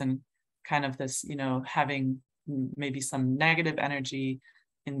others, and kind of this, you know, having maybe some negative energy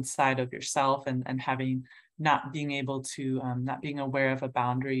inside of yourself, and having not being able to, not being aware of a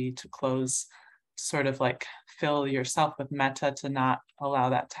boundary to close, sort of like fill yourself with metta to not allow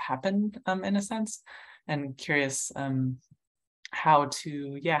that to happen, in a sense. And curious how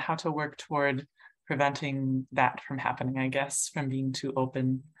to work toward preventing that from happening, I guess, from being too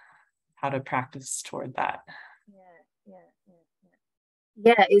open, how to practice toward that.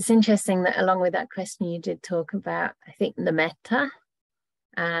 Yeah, it's interesting that along with that question you did talk about, I think, the metta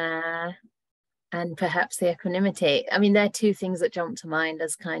and perhaps the equanimity. I mean, they're two things that jump to mind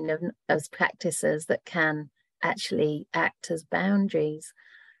as kind of as practices that can actually act as boundaries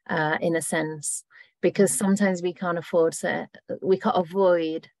in a sense, because sometimes we can't avoid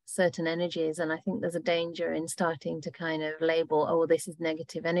certain energies. And I think there's a danger in starting to kind of label, oh, this is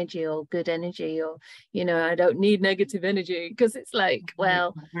negative energy or good energy, or, you know, I don't need negative energy, because it's like,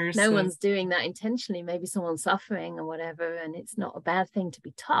 well, no one's doing that intentionally. Maybe someone's suffering or whatever, and it's not a bad thing to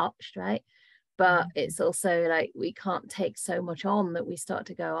be touched, right? But it's also like we can't take so much on that we start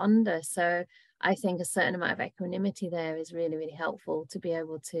to go under. So I think a certain amount of equanimity there is really, really helpful, to be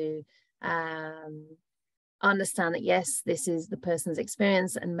able to understand that, yes, this is the person's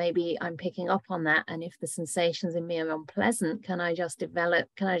experience, and maybe I'm picking up on that, and if the sensations in me are unpleasant, can I just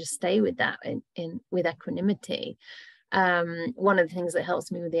stay with that with equanimity? One of the things that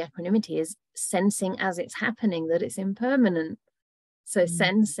helps me with the equanimity is sensing as it's happening that it's impermanent. So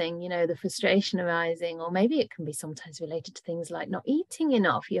sensing, you know, the frustration arising, or maybe it can be sometimes related to things like not eating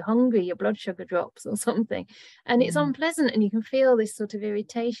enough, you're hungry, your blood sugar drops or something, and it's unpleasant, and you can feel this sort of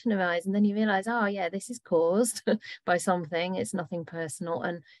irritation arise, and then you realize, oh yeah, this is caused by something, it's nothing personal,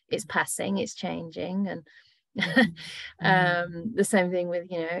 and it's passing, it's changing. And the same thing with,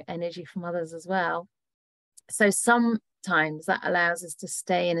 you know, energy from others as well. So sometimes that allows us to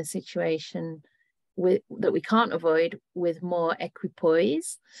stay in a situation that we can't avoid with more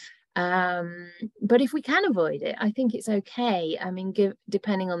equipoise, but if we can avoid it, I think it's okay. I mean,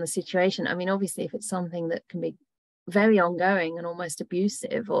 depending on the situation. I mean, obviously, if it's something that can be very ongoing and almost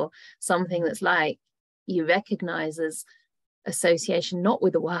abusive, or something that's like you recognize as association not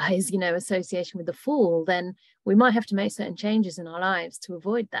with the wise, you know, association with the fool, then we might have to make certain changes in our lives to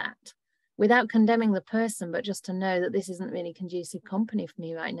avoid that, without condemning the person, but just to know that this isn't really conducive company for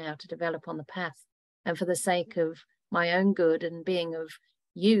me right now to develop on the path. And for the sake of my own good and being of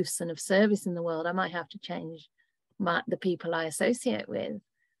use and of service in the world, I might have to change the people I associate with.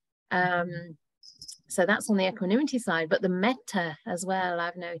 So that's on the equanimity side. But the metta as well,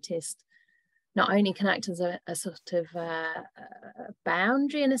 I've noticed, not only can act as a sort of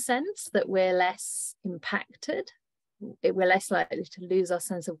boundary in a sense that we're less impacted, we're less likely to lose our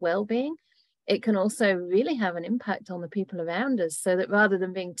sense of well-being, it can also really have an impact on the people around us, so that rather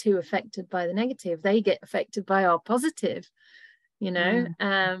than being too affected by the negative, they get affected by our positive, you know.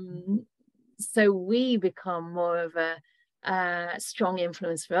 So we become more of a strong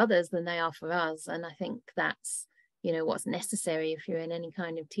influence for others than they are for us. And I think that's, you know, what's necessary if you're in any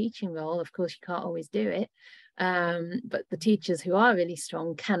kind of teaching role. Of course, you can't always do it, but the teachers who are really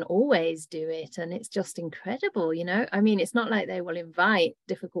strong can always do it, and it's just incredible, you know. I mean, it's not like they will invite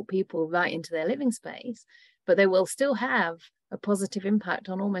difficult people right into their living space, but they will still have a positive impact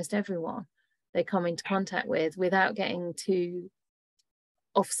on almost everyone they come into contact with without getting too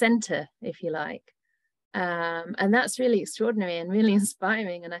off center, if you like. And that's really extraordinary and really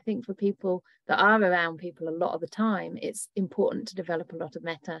inspiring. And I think for people that are around people a lot of the time, it's important to develop a lot of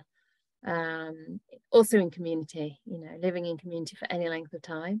metta. Also in community, you know, living in community for any length of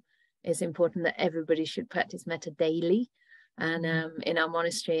time, it's important that everybody should practice metta daily. And in our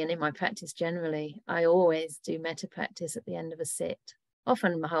monastery and in my practice generally, I always do metta practice at the end of a sit.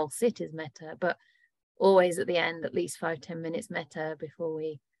 Often my whole sit is metta, but always at the end, at least 5-10 minutes metta before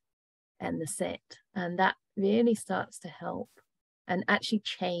we end the sit. And that really starts to help and actually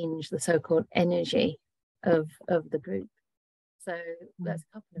change the so-called energy of the group. So that's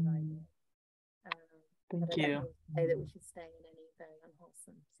a couple of ideas. Thank you. Say that we should stay in any very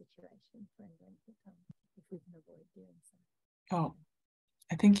unwholesome situation for any length of time if we can avoid doing so. Oh,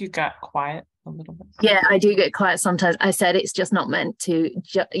 I think you got quiet a little bit. Yeah, I do get quiet sometimes. I said it's just not meant to,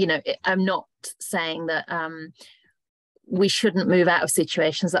 you know, I'm not saying that we shouldn't move out of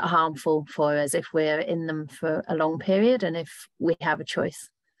situations that are harmful for us if we're in them for a long period and if we have a choice.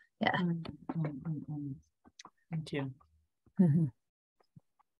 Yeah. Thank you.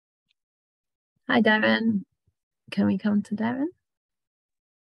 Hi, Darren. Can we come to Darren?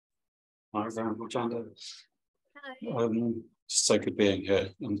 Hi, Venerable Chanda. Hi. Just so good being here,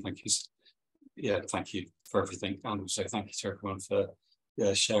 and thank you. Yeah, thank you for everything, and also thank you to everyone for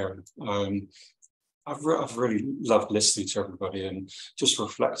sharing. I've really loved listening to everybody and just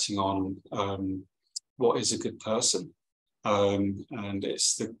reflecting on what is a good person, and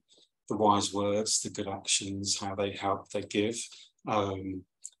it's the wise words, the good actions, how they help, they give.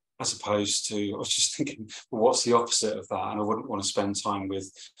 As opposed to, I was just thinking, well, what's the opposite of that? And I wouldn't want to spend time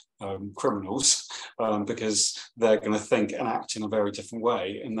with criminals because they're going to think and act in a very different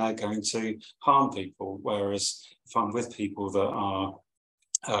way, and they're going to harm people. Whereas if I'm with people that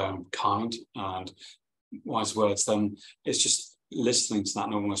are kind and wise words, then it's just listening to that,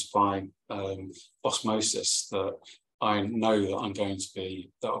 and almost by osmosis, that I know that I'm going to be,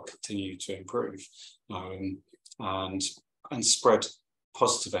 that I'll continue to improve and spread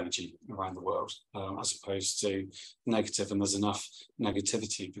positive energy around the world, as opposed to negative. And there's enough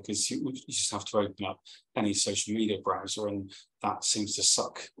negativity because you just have to open up any social media browser and that seems to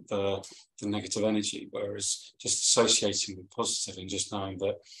suck the negative energy, whereas just associating with positive and just knowing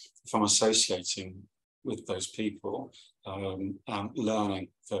that if I'm associating with those people and learning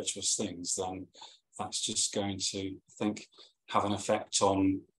virtuous things, then that's just going to, I think, have an effect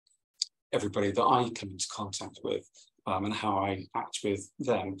on everybody that I come into contact with. And how I act with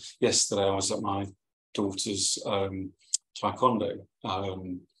them. Yesterday, I was at my daughter's taekwondo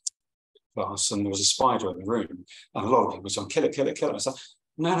class, and there was a spider in the room, and a lot of people were saying, "Kill it, kill it, kill it." I said,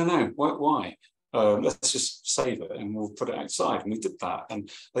 "No, why? Let's just save it, and we'll put it outside." And we did that. And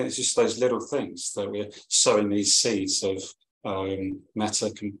I think it's just those little things that we're sowing these seeds of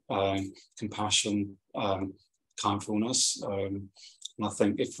metta, compassion, kindfulness. And I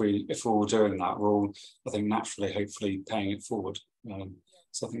think if we're all doing that, we're all, I think, naturally, hopefully, paying it forward.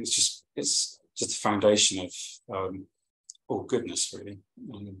 So I think it's just a foundation of all goodness, really.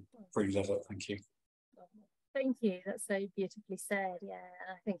 Really love it. Thank you. Thank you. That's so beautifully said. Yeah,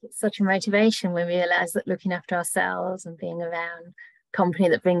 I think it's such a motivation when we realise that looking after ourselves and being around company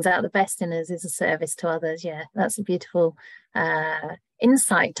that brings out the best in us is a service to others. Yeah, that's a beautiful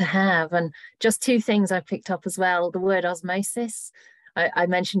insight to have. And just two things I picked up as well: the word osmosis. I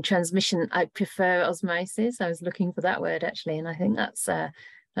mentioned transmission. I prefer osmosis. I was looking for that word actually, and I think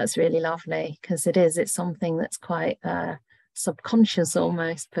that's really lovely because it's something that's quite subconscious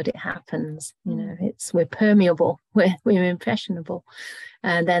almost, but it happens. You know, we're permeable, we're impressionable.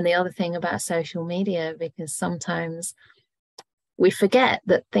 And then the other thing about social media, because sometimes we forget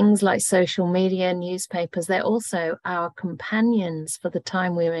that things like social media, newspapers, they're also our companions for the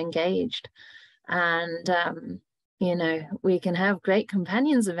time we're engaged. And You know, we can have great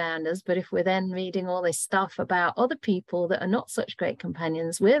companions around us, but if we're then reading all this stuff about other people that are not such great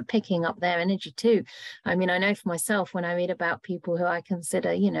companions, we're picking up their energy too. I mean, I know for myself, when I read about people who I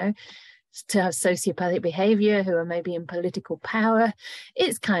consider, you know, to have sociopathic behavior, who are maybe in political power,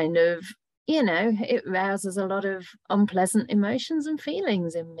 it's kind of, you know, it rouses a lot of unpleasant emotions and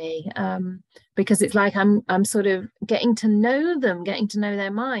feelings in me, because it's like I'm sort of getting to know them, getting to know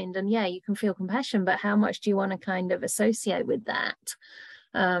their mind. And yeah, you can feel compassion, but how much do you want to kind of associate with that?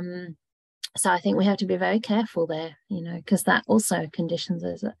 So I think we have to be very careful there, you know, because that also conditions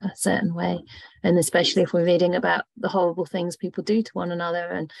us a certain way. And especially if we're reading about the horrible things people do to one another.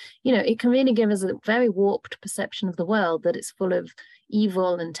 And, you know, it can really give us a very warped perception of the world, that it's full of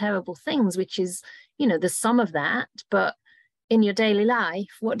evil and terrible things, which is, you know, there's some of that. But in your daily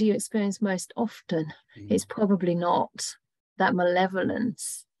life, what do you experience most often? It's probably not that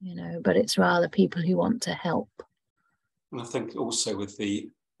malevolence, you know, but it's rather people who want to help. And I think also with the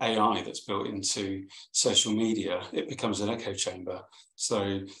AI that's built into social media, it becomes an echo chamber.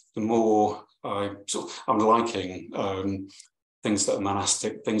 So the more I'm liking things that are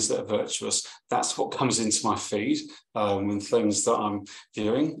monastic, things that are virtuous, that's what comes into my feed and things that I'm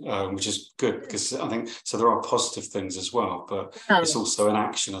viewing, which is good, because I think, so there are positive things as well, but it's also an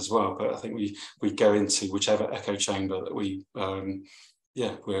action as well. But I think we go into whichever echo chamber that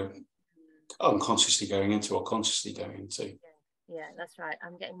we're unconsciously going into or consciously going into. Yeah, that's right.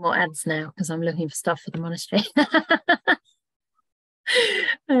 I'm getting more ads now because I'm looking for stuff for the monastery.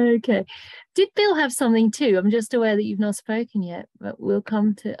 Okay. Did Bill have something too? I'm just aware that you've not spoken yet, but we'll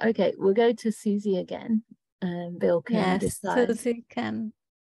come to, okay, we'll go to Susie again. And Bill can decide. Susie can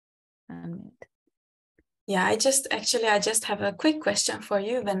unmute. Yeah, I just have a quick question for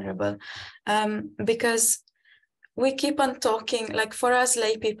you, Venerable, because we keep on talking, like for us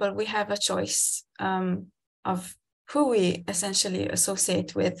lay people, we have a choice of who we essentially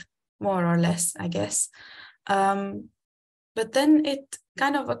associate with, more or less, I guess. But then it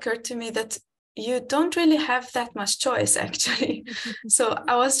kind of occurred to me that you don't really have that much choice, actually. So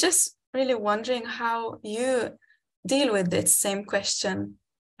I was just really wondering how you deal with this same question.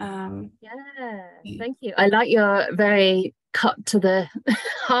 Yeah, thank you. I like your very cut to the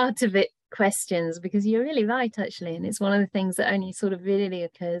heart of it questions, because you're really right, actually. And it's one of the things that only sort of really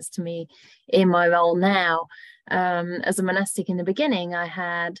occurs to me in my role now. As a monastic in the beginning, I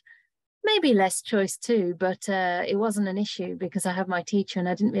had maybe less choice too, but it wasn't an issue because I have my teacher and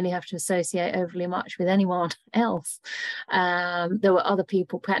I didn't really have to associate overly much with anyone else. There were other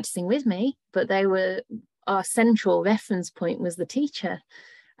people practicing with me, but our central reference point was the teacher.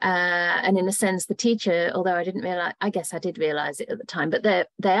 And in a sense, the teacher, although I didn't realize, I guess I did realize it at the time, but they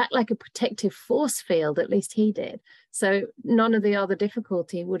act like a protective force field, at least he did. So none of the other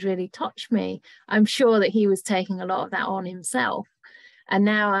difficulty would really touch me. I'm sure that he was taking a lot of that on himself. And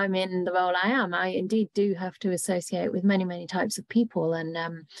now I'm in the role I am. I indeed do have to associate with many, many types of people.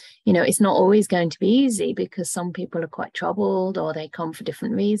 And, you know, it's not always going to be easy because some people are quite troubled, or they come for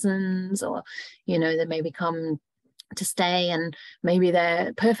different reasons, or, you know, they maybe come to stay and maybe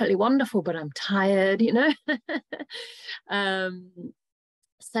they're perfectly wonderful, but I'm tired, you know.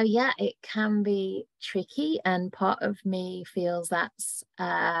 So yeah, it can be tricky, and part of me feels that's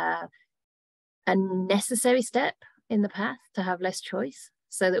a necessary step in the path to have less choice,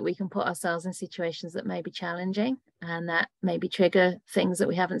 so that we can put ourselves in situations that may be challenging and that maybe trigger things that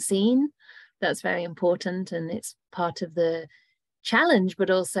we haven't seen. That's very important, and it's part of the challenge, but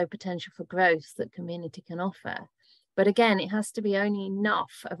also potential for growth that community can offer. But again, it has to be only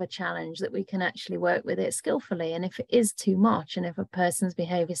enough of a challenge that we can actually work with it skillfully. And if it is too much, and if a person's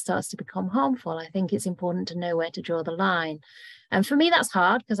behavior starts to become harmful, I think it's important to know where to draw the line. And for me, that's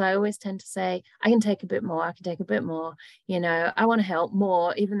hard, because I always tend to say, I can take a bit more, I can take a bit more, you know, I want to help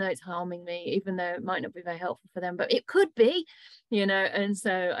more, even though it's harming me, even though it might not be very helpful for them, but it could be, you know. And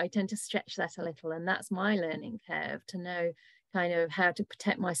so I tend to stretch that a little, and that's my learning curve, to know kind of how to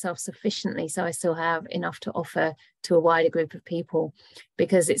protect myself sufficiently so I still have enough to offer to a wider group of people.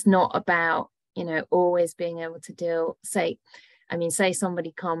 Because it's not about, you know, always being able to deal, say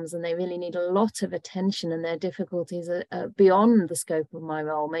somebody comes and they really need a lot of attention and their difficulties are beyond the scope of my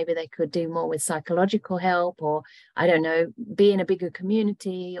role. Maybe they could do more with psychological help, or I don't know, be in a bigger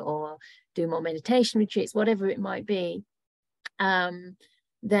community, or do more meditation retreats, whatever it might be.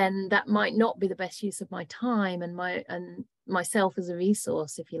 Then that might not be the best use of my time and myself as a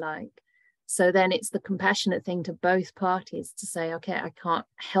resource, if you like. So then it's the compassionate thing to both parties to say, okay, I can't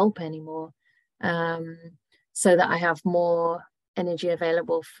help anymore, so that I have more energy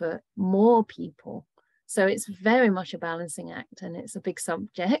available for more people. So it's very much a balancing act, and it's a big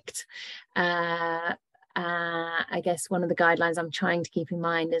subject. I guess one of the guidelines I'm trying to keep in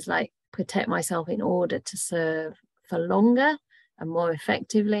mind is like protect myself in order to serve for longer and more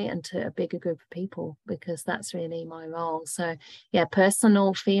effectively and to a bigger group of people, because that's really my role. So yeah,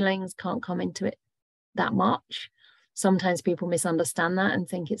 personal feelings can't come into it that much. Sometimes people misunderstand that and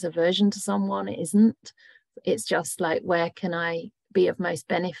think it's aversion to someone. It isn't. It's just like, where can I be of most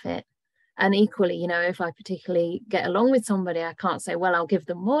benefit? And equally, you know, if I particularly get along with somebody, I can't say, well, I'll give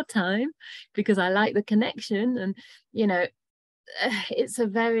them more time because I like the connection. And, you know, it's a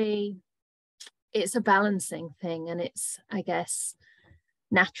balancing thing. And it's, I guess,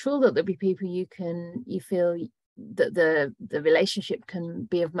 natural that there'll be people you feel that the relationship can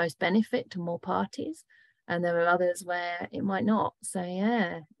be of most benefit to more parties. And there are others where it might not. So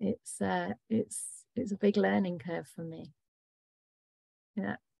yeah, it's a big learning curve for me.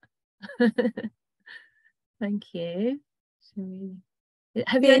 Yeah. Thank you.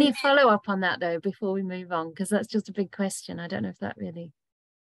 Have you any follow-up on that though before we move on? Because that's just a big question. I don't know if that really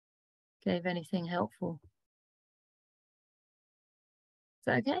gave anything helpful. Is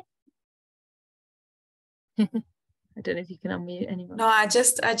that okay? I don't know if you can unmute anyone. No, I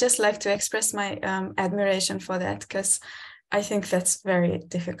just like to express my admiration for that, because I think that's very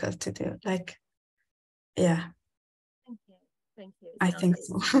difficult to do. Like, yeah. Thank you. I think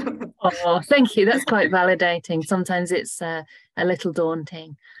so. Oh, thank you. That's quite validating. Sometimes it's a little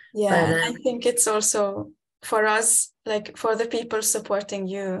daunting. Yeah, but, and I think it's also for us, like for the people supporting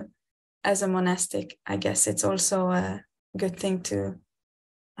you as a monastic, I guess it's also a good thing to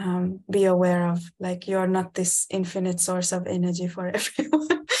be aware of. Like, you're not this infinite source of energy for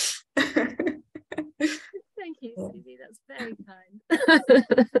everyone. Thank you, Susie. That's very kind.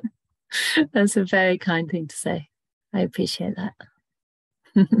 That's a very kind thing to say. I appreciate that.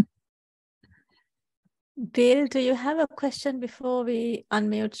 Bill, do you have a question before we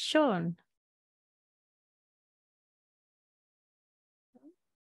unmute Sean?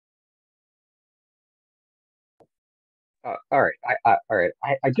 All right, I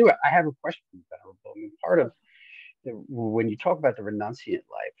do. I have a question, Venerable. I mean, part of when you talk about the renunciant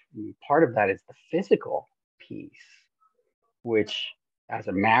life, I mean, part of that is the physical piece, which, as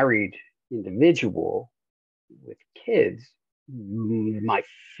a married individual with kids, my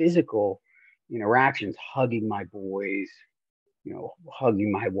physical interactions, hugging my boys, you know, hugging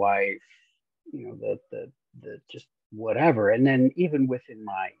my wife, you know, the just whatever, and then even within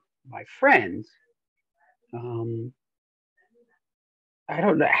my friends, I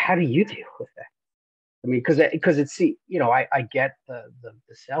don't know, how do you deal with that? I mean, because it's, you know, I get the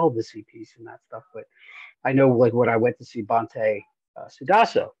celibacy piece and that stuff, but I know, like, when I went to see Bhante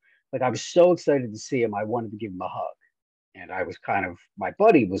Sudaso, like, I was so excited to see him, I wanted to give him a hug, and I was kind of, my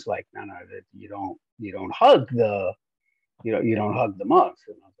buddy was like, no, you don't hug the, you don't hug the monks,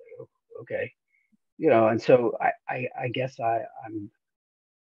 and I was like, oh, okay, you know, and so I guess I'm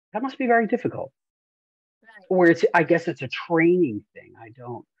that must be very difficult. Right. Or I guess it's a training thing.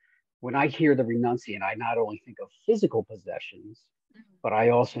 When I hear the renunciant, I not only think of physical possessions, but I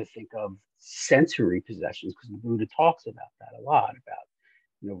also think of sensory possessions, because the Buddha talks about that a lot, about,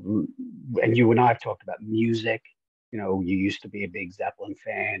 you know, and you and I have talked about music. You know, you used to be a big Zeppelin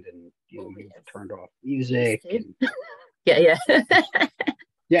fan, and you've turned off music. And, yeah.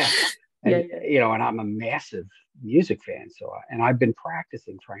 Yeah. And, you know, and I'm a massive music fan. So, and I've been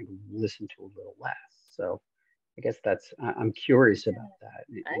practicing trying to listen to a little less. So I guess I'm curious about that.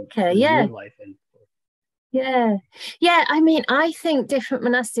 Okay, yeah. Yeah, I mean, I think different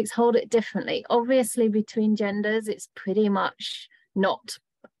monastics hold it differently. Obviously, between genders, it's pretty much not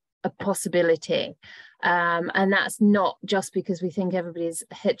a possibility. And that's not just because we think everybody's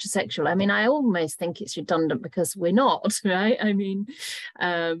heterosexual. I mean, I almost think it's redundant because we're not, right? I mean,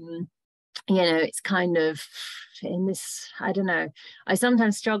 you know, it's kind of in this, I don't know, I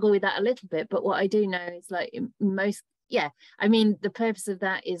sometimes struggle with that a little bit, but what I do know is, like, I mean, the purpose of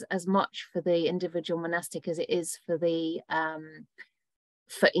that is as much for the individual monastic as it is for the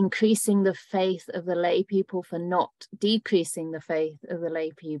for increasing the faith of the lay people, for not decreasing the faith of the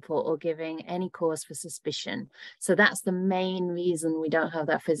lay people or giving any cause for suspicion. So that's the main reason we don't have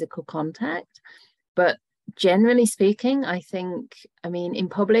that physical contact. But generally speaking, I think, I mean, in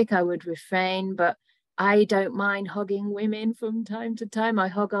public I would refrain, but I don't mind hugging women from time to time. I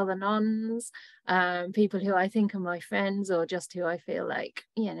hug other nuns, people who I think are my friends, or just who I feel like,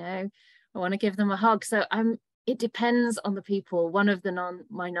 you know, I want to give them a hug. So it depends on the people. One of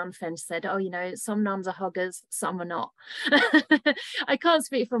my nun friends said, oh, you know, some nuns are huggers, some are not. I can't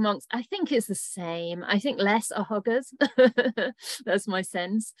speak for monks. I think it's the same. I think less are huggers. That's my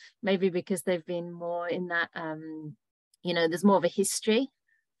sense. Maybe because they've been more in that, you know, there's more of a history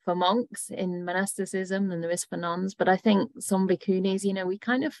for monks in monasticism than there is for nuns. But I think some bhikkhunis, you know, we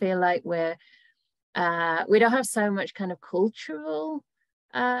kind of feel like we don't have so much kind of cultural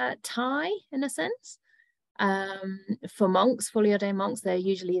tie in a sense. For monks, fully ordained monks, they're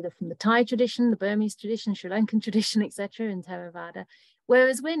usually either from the Thai tradition, the Burmese tradition, Sri Lankan tradition, etc., in Theravada.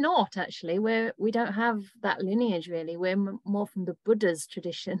 Whereas we're not actually, we don't have that lineage really. We're more from the Buddha's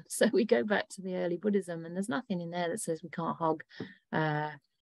tradition. So we go back to the early Buddhism, and there's nothing in there that says we can't hug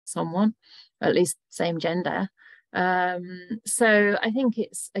someone, or at least same gender. So I think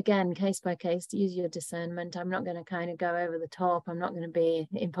it's, again, case by case, to use your discernment. I'm not going to kind of go over the top. I'm not going to be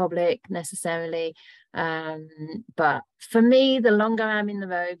in public necessarily. But for me, the longer I'm in the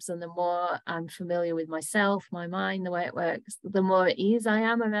robes and the more I'm familiar with myself, my mind, the way it works, the more at ease I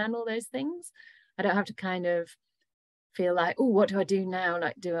am around all those things. I don't have to kind of feel like, oh, what do I do now?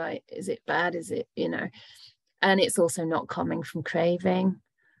 Like, is it bad? Is it, you know? And it's also not coming from craving.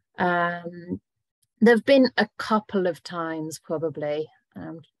 There've been a couple of times probably,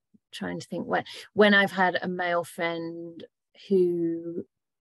 I'm trying to think, when I've had a male friend who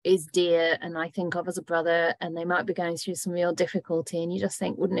is dear and I think of as a brother, and they might be going through some real difficulty, and you just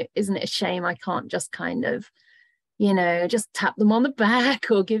think, isn't it a shame I can't just kind of, you know, just tap them on the back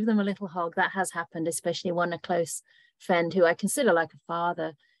or give them a little hug. That has happened, especially when a close friend who I consider like a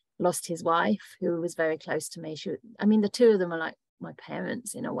father lost his wife, who was very close to me. I mean, the two of them are like my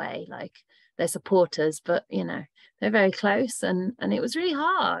parents in a way, like they're supporters, but you know, they're very close, and it was really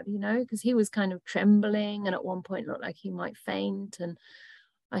hard, you know, because he was kind of trembling and at one point looked like he might faint, and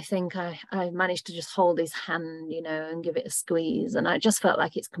I think I managed to just hold his hand, you know, and give it a squeeze, and I just felt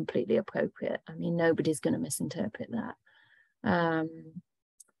like it's completely appropriate. I mean, nobody's going to misinterpret that.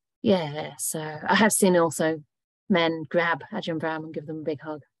 Yeah, so I have seen also men grab Ajahn Brahm and give them a big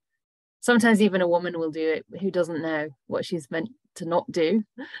hug. Sometimes even a woman will do it who doesn't know what she's meant to not do.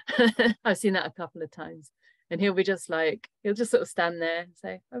 I've seen that a couple of times, and he'll just sort of stand there and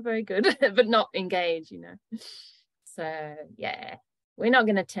say, oh, very good, but not engage, you know. So yeah, we're not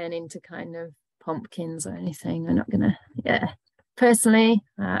going to turn into kind of pumpkins or anything. We're not going to, yeah. Personally,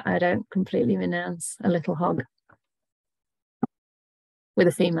 I don't completely renounce a little hug with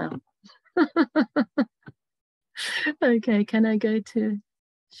a female. Okay, can I go to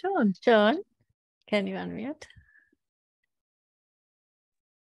Sean? Sean, can you unmute?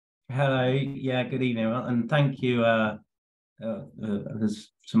 Hello, yeah, good evening, and thank you, as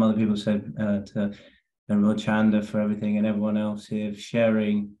some other people said, to Venerable Chanda for everything, and everyone else here for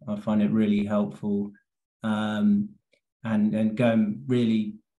sharing. I find it really helpful, and going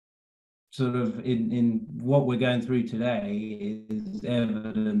really sort of in what we're going through today is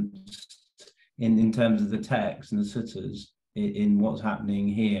evidence in terms of the text and the suttas in what's happening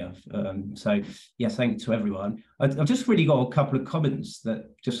here. So yes, thank you to everyone. I've just really got a couple of comments that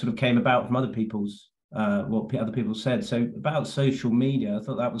just sort of came about from other people's what other people said. So about social media, I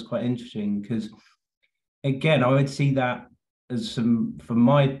thought that was quite interesting, because again, I would see that as some, from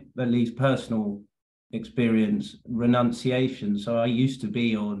my at least personal experience, renunciation. So I used to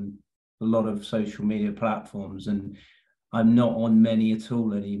be on a lot of social media platforms, and I'm not on many at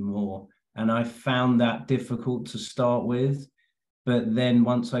all anymore. And I found that difficult to start with. But then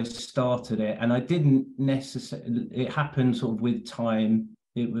once I started it, and I didn't necessarily, it happened sort of with time,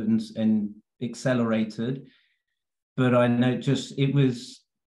 it was and accelerated. But I noticed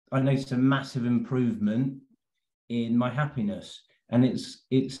a massive improvement in my happiness. And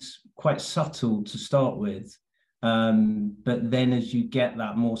it's quite subtle to start with. But then as you get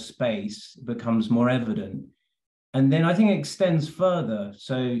that more space, it becomes more evident. And then I think it extends further.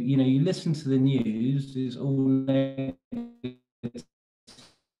 So, you know, you listen to the news, it's all negative.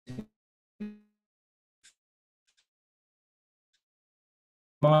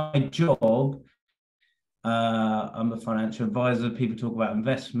 My job, I'm a financial advisor. People talk about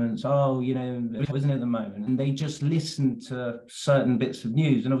investments. Oh, you know, isn't it at the moment? And they just listen to certain bits of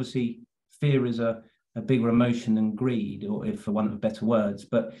news. And obviously, fear is a bigger emotion than greed, or if for want of better words.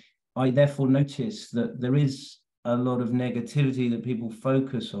 But I therefore notice that there is a lot of negativity that people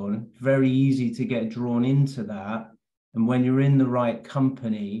focus on. Very easy to get drawn into that. And when you're in the right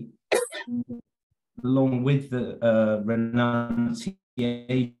company, along with the renunciation,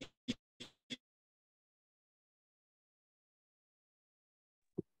 I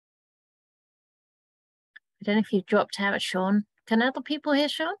don't know if you've dropped out, Sean. Can other people hear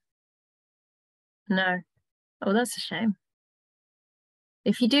Sean? No. Oh, that's a shame.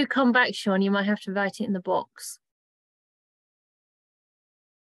 If you do come back, Sean, you might have to write it in the box.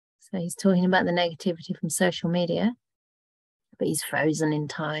 So he's talking about the negativity from social media, but he's frozen in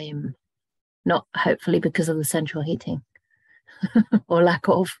time, not hopefully because of the central heating. or lack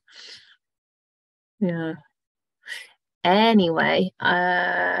of. Yeah. Anyway,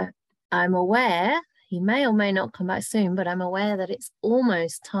 I'm aware he may or may not come back soon, but I'm aware that it's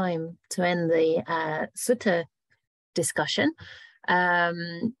almost time to end the Sutta discussion.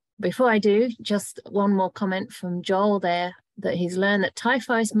 Before I do, just one more comment from Joel there, that he's learned that Thai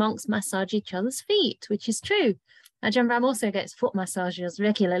forest monks massage each other's feet, which is true. Ajahn Brahm also gets foot massages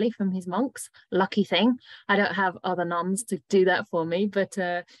regularly from his monks. Lucky thing. I don't have other nuns to do that for me, but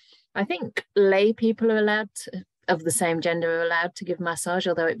I think lay people are allowed to, of the same gender are allowed to give massage,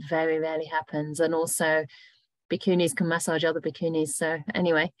 although it very rarely happens. And also bhikkhunis can massage other bhikkhunis. So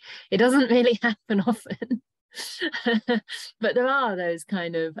anyway, it doesn't really happen often. But there are those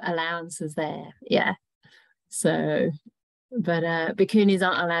kind of allowances there. Yeah. So, but bhikkhunis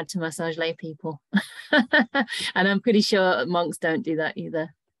aren't allowed to massage lay people. And I'm pretty sure monks don't do that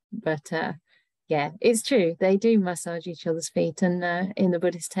either. But yeah, it's true. They do massage each other's feet. And in the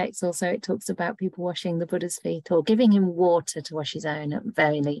Buddhist text also, it talks about people washing the Buddha's feet or giving him water to wash his own at the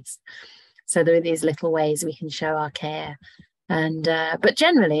very least. So there are these little ways we can show our care. And but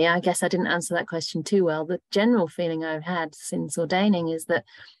generally, I guess I didn't answer that question too well. The general feeling I've had since ordaining is that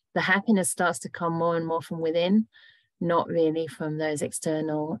the happiness starts to come more and more from within, not really from those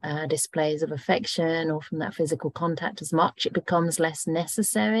external displays of affection or from that physical contact as much. It becomes less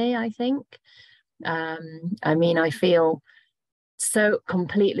necessary, I think. I mean, I feel so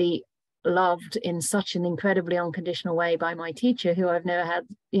completely loved in such an incredibly unconditional way by my teacher, who I've never had,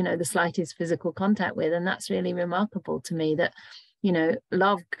 you know, the slightest physical contact with. And that's really remarkable to me, that, you know,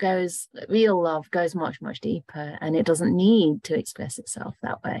 real love goes much, much deeper, and it doesn't need to express itself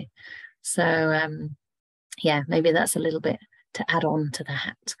that way. So yeah, maybe that's a little bit to add on to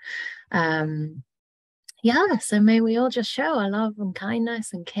that. Yeah, so may we all just show our love and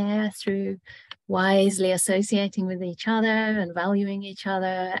kindness and care through wisely associating with each other and valuing each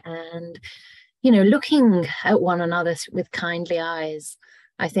other, and, you know, looking at one another with kindly eyes.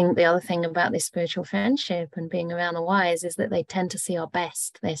 I think the other thing about this spiritual friendship and being around the wise is that they tend to see our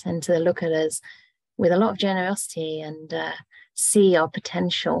best. They tend to look at us with a lot of generosity and see our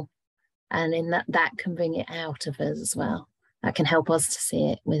potential. And in that can bring it out of us as well. That can help us to see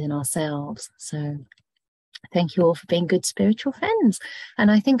it within ourselves. So thank you all for being good spiritual friends. And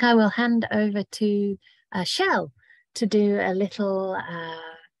I think I will hand over to Shell to do a little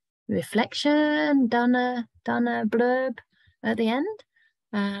reflection, dana blurb at the end.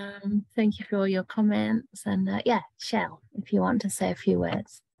 Thank you for all your comments. And yeah, Shell, if you want to say a few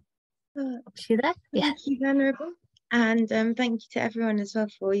words. Is she there? Thank you, Venerable. And thank you to everyone as well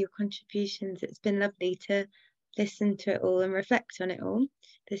for all your contributions. It's been lovely to listen to it all and reflect on it all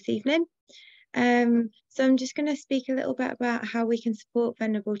this evening. So I'm just going to speak a little bit about how we can support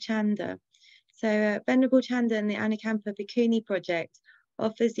Venerable Candā. So Venerable Candā and the Anukampa Bhikkhuni project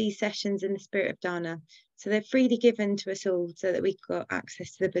offers these sessions in the spirit of dana. So they're freely given to us all so that we've got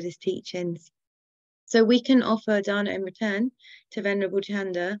access to the Buddha's teachings. So we can offer dana in return to Venerable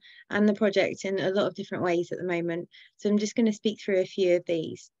Candā and the project in a lot of different ways at the moment. So I'm just going to speak through a few of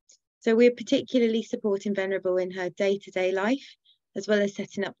these. So we're particularly supporting Venerable in her day-to-day life, as well as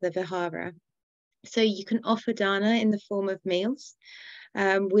setting up the Vihara. So you can offer dana in the form of meals.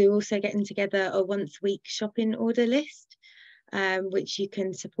 We're also getting together a once-a-week shopping order list, which you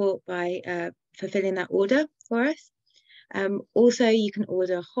can support by fulfilling that order for us. Also, you can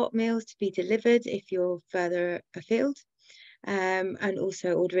order hot meals to be delivered if you're further afield, and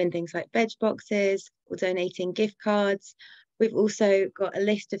also ordering things like veg boxes or donating gift cards. We've also got a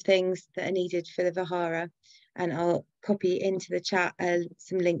list of things that are needed for the Vihara, and I'll copy into the chat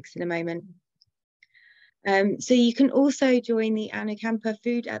some links in a moment. So you can also join the Anukampa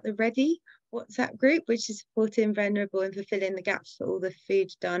Food at the Ready WhatsApp group, which is supporting Venerable and fulfilling the gaps for all the food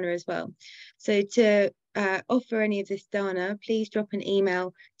dana as well. So to offer any of this dana, please drop an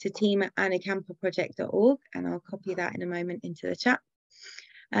email to team@anukampaproject.org, and I'll copy that in a moment into the chat.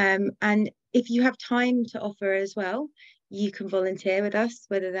 And if you have time to offer as well, you can volunteer with us,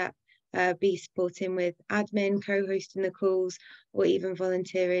 whether that be supporting with admin, co-hosting the calls, or even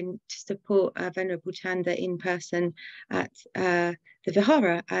volunteering to support Venerable Candā in person at the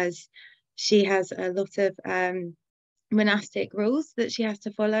Vihara, as she has a lot of monastic rules that she has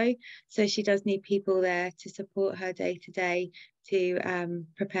to follow. So she does need people there to support her day to day, to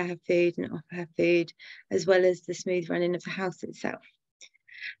prepare her food and offer her food, as well as the smooth running of the house itself.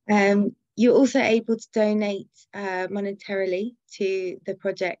 You're also able to donate monetarily to the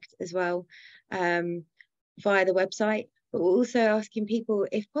project as well via the website, but we're also asking people,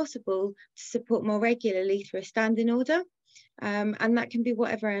 if possible, to support more regularly through a standing order, and that can be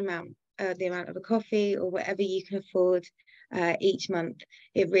whatever amount, the amount of a coffee or whatever you can afford each month.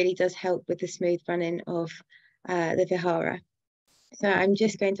 It really does help with the smooth running of the Vihara. So I'm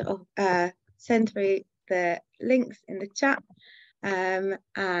just going to send through the links in the chat, and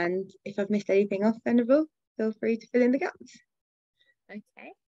if I've missed anything off, Venerable, feel free to fill in the gaps.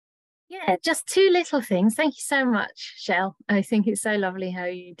 Okay. Yeah, just two little things. Thank you so much, Shell. I think it's so lovely how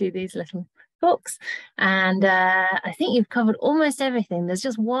you do these little talks. And I think you've covered almost everything. There's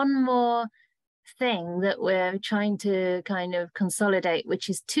just one more thing that we're trying to kind of consolidate, which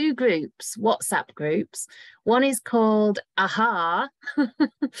is two groups, WhatsApp groups. One is called AHA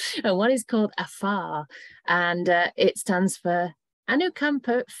and one is called AFAR. And it stands for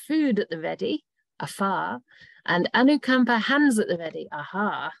Anukampa Food at the Ready, AFAR, and Anukampa Hands at the Ready,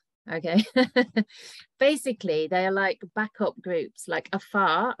 AHA. Okay. Basically, they are like backup groups, like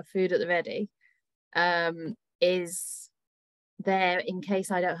AFAR, Food at the Ready, is there in case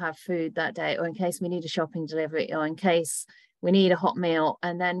I don't have food that day, or in case we need a shopping delivery, or in case we need a hot meal.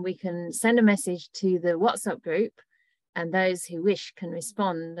 And then we can send a message to the WhatsApp group, and those who wish can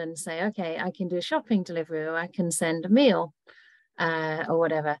respond and say, okay, I can do a shopping delivery, or I can send a meal, or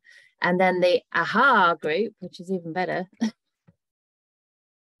whatever. And then the AHA group, which is even better,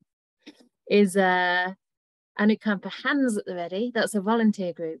 is Anukampa Hands at the Ready. That's a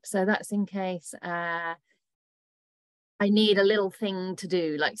volunteer group. So that's in case I need a little thing to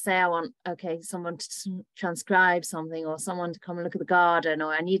do, like say I want, okay, someone to transcribe something, or someone to come and look at the garden,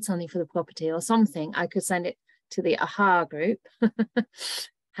 or I need something for the property or something. I could send it to the AHA group,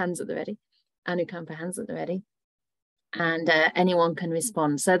 Hands at the Ready, Anukampa Hands at the Ready, and anyone can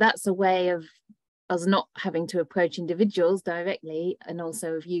respond. So that's a way of us not having to approach individuals directly, and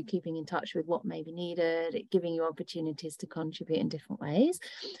also of you keeping in touch with what may be needed, giving you opportunities to contribute in different ways.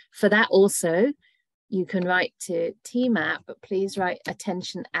 For that also, you can write to TMAT, but please write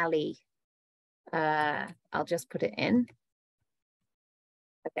attention Ali. I'll just put it in.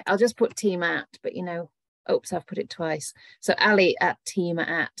 Okay, I'll just put TMAT, but you know, oops, I've put it twice. So Ali at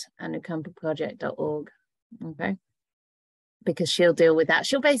team@anukampaproject.org. Okay, because she'll deal with that.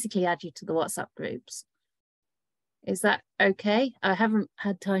 She'll basically add you to the WhatsApp groups. Is that okay? I haven't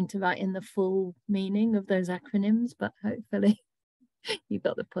had time to write in the full meaning of those acronyms, but hopefully you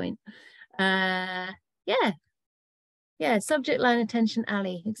got the point. Yeah, subject line attention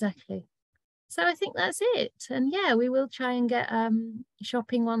Ali, exactly. So I think that's it. And yeah, we will try and get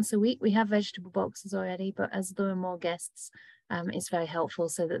shopping once a week. We have vegetable boxes already, but as there are more guests, it's very helpful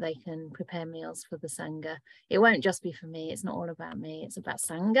so that they can prepare meals for the Sangha. It won't just be for me. It's not all about me. It's about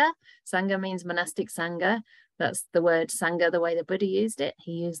Sangha. Sangha means monastic Sangha. That's the word Sangha, the way the Buddha used it.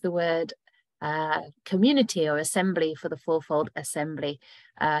 He used the word community or assembly for the fourfold assembly.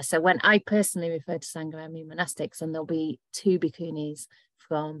 So when I personally refer to Sangha, I mean monastics, and there'll be 2 bhikkhunis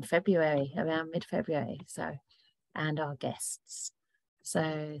from February, around mid-February, so, and our guests.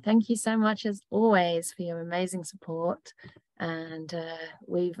 So thank you so much as always for your amazing support. And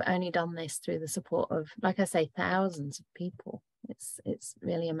we've only done this through the support of, like I say, thousands of people. It's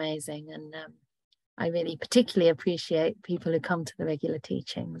really amazing. And I really particularly appreciate people who come to the regular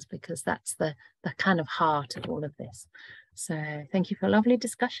teachings, because that's the kind of heart of all of this. So thank you for a lovely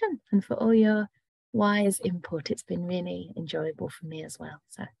discussion and for all your wise input. It's been really enjoyable for me as well.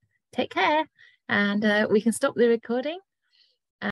 So take care, and we can stop the recording.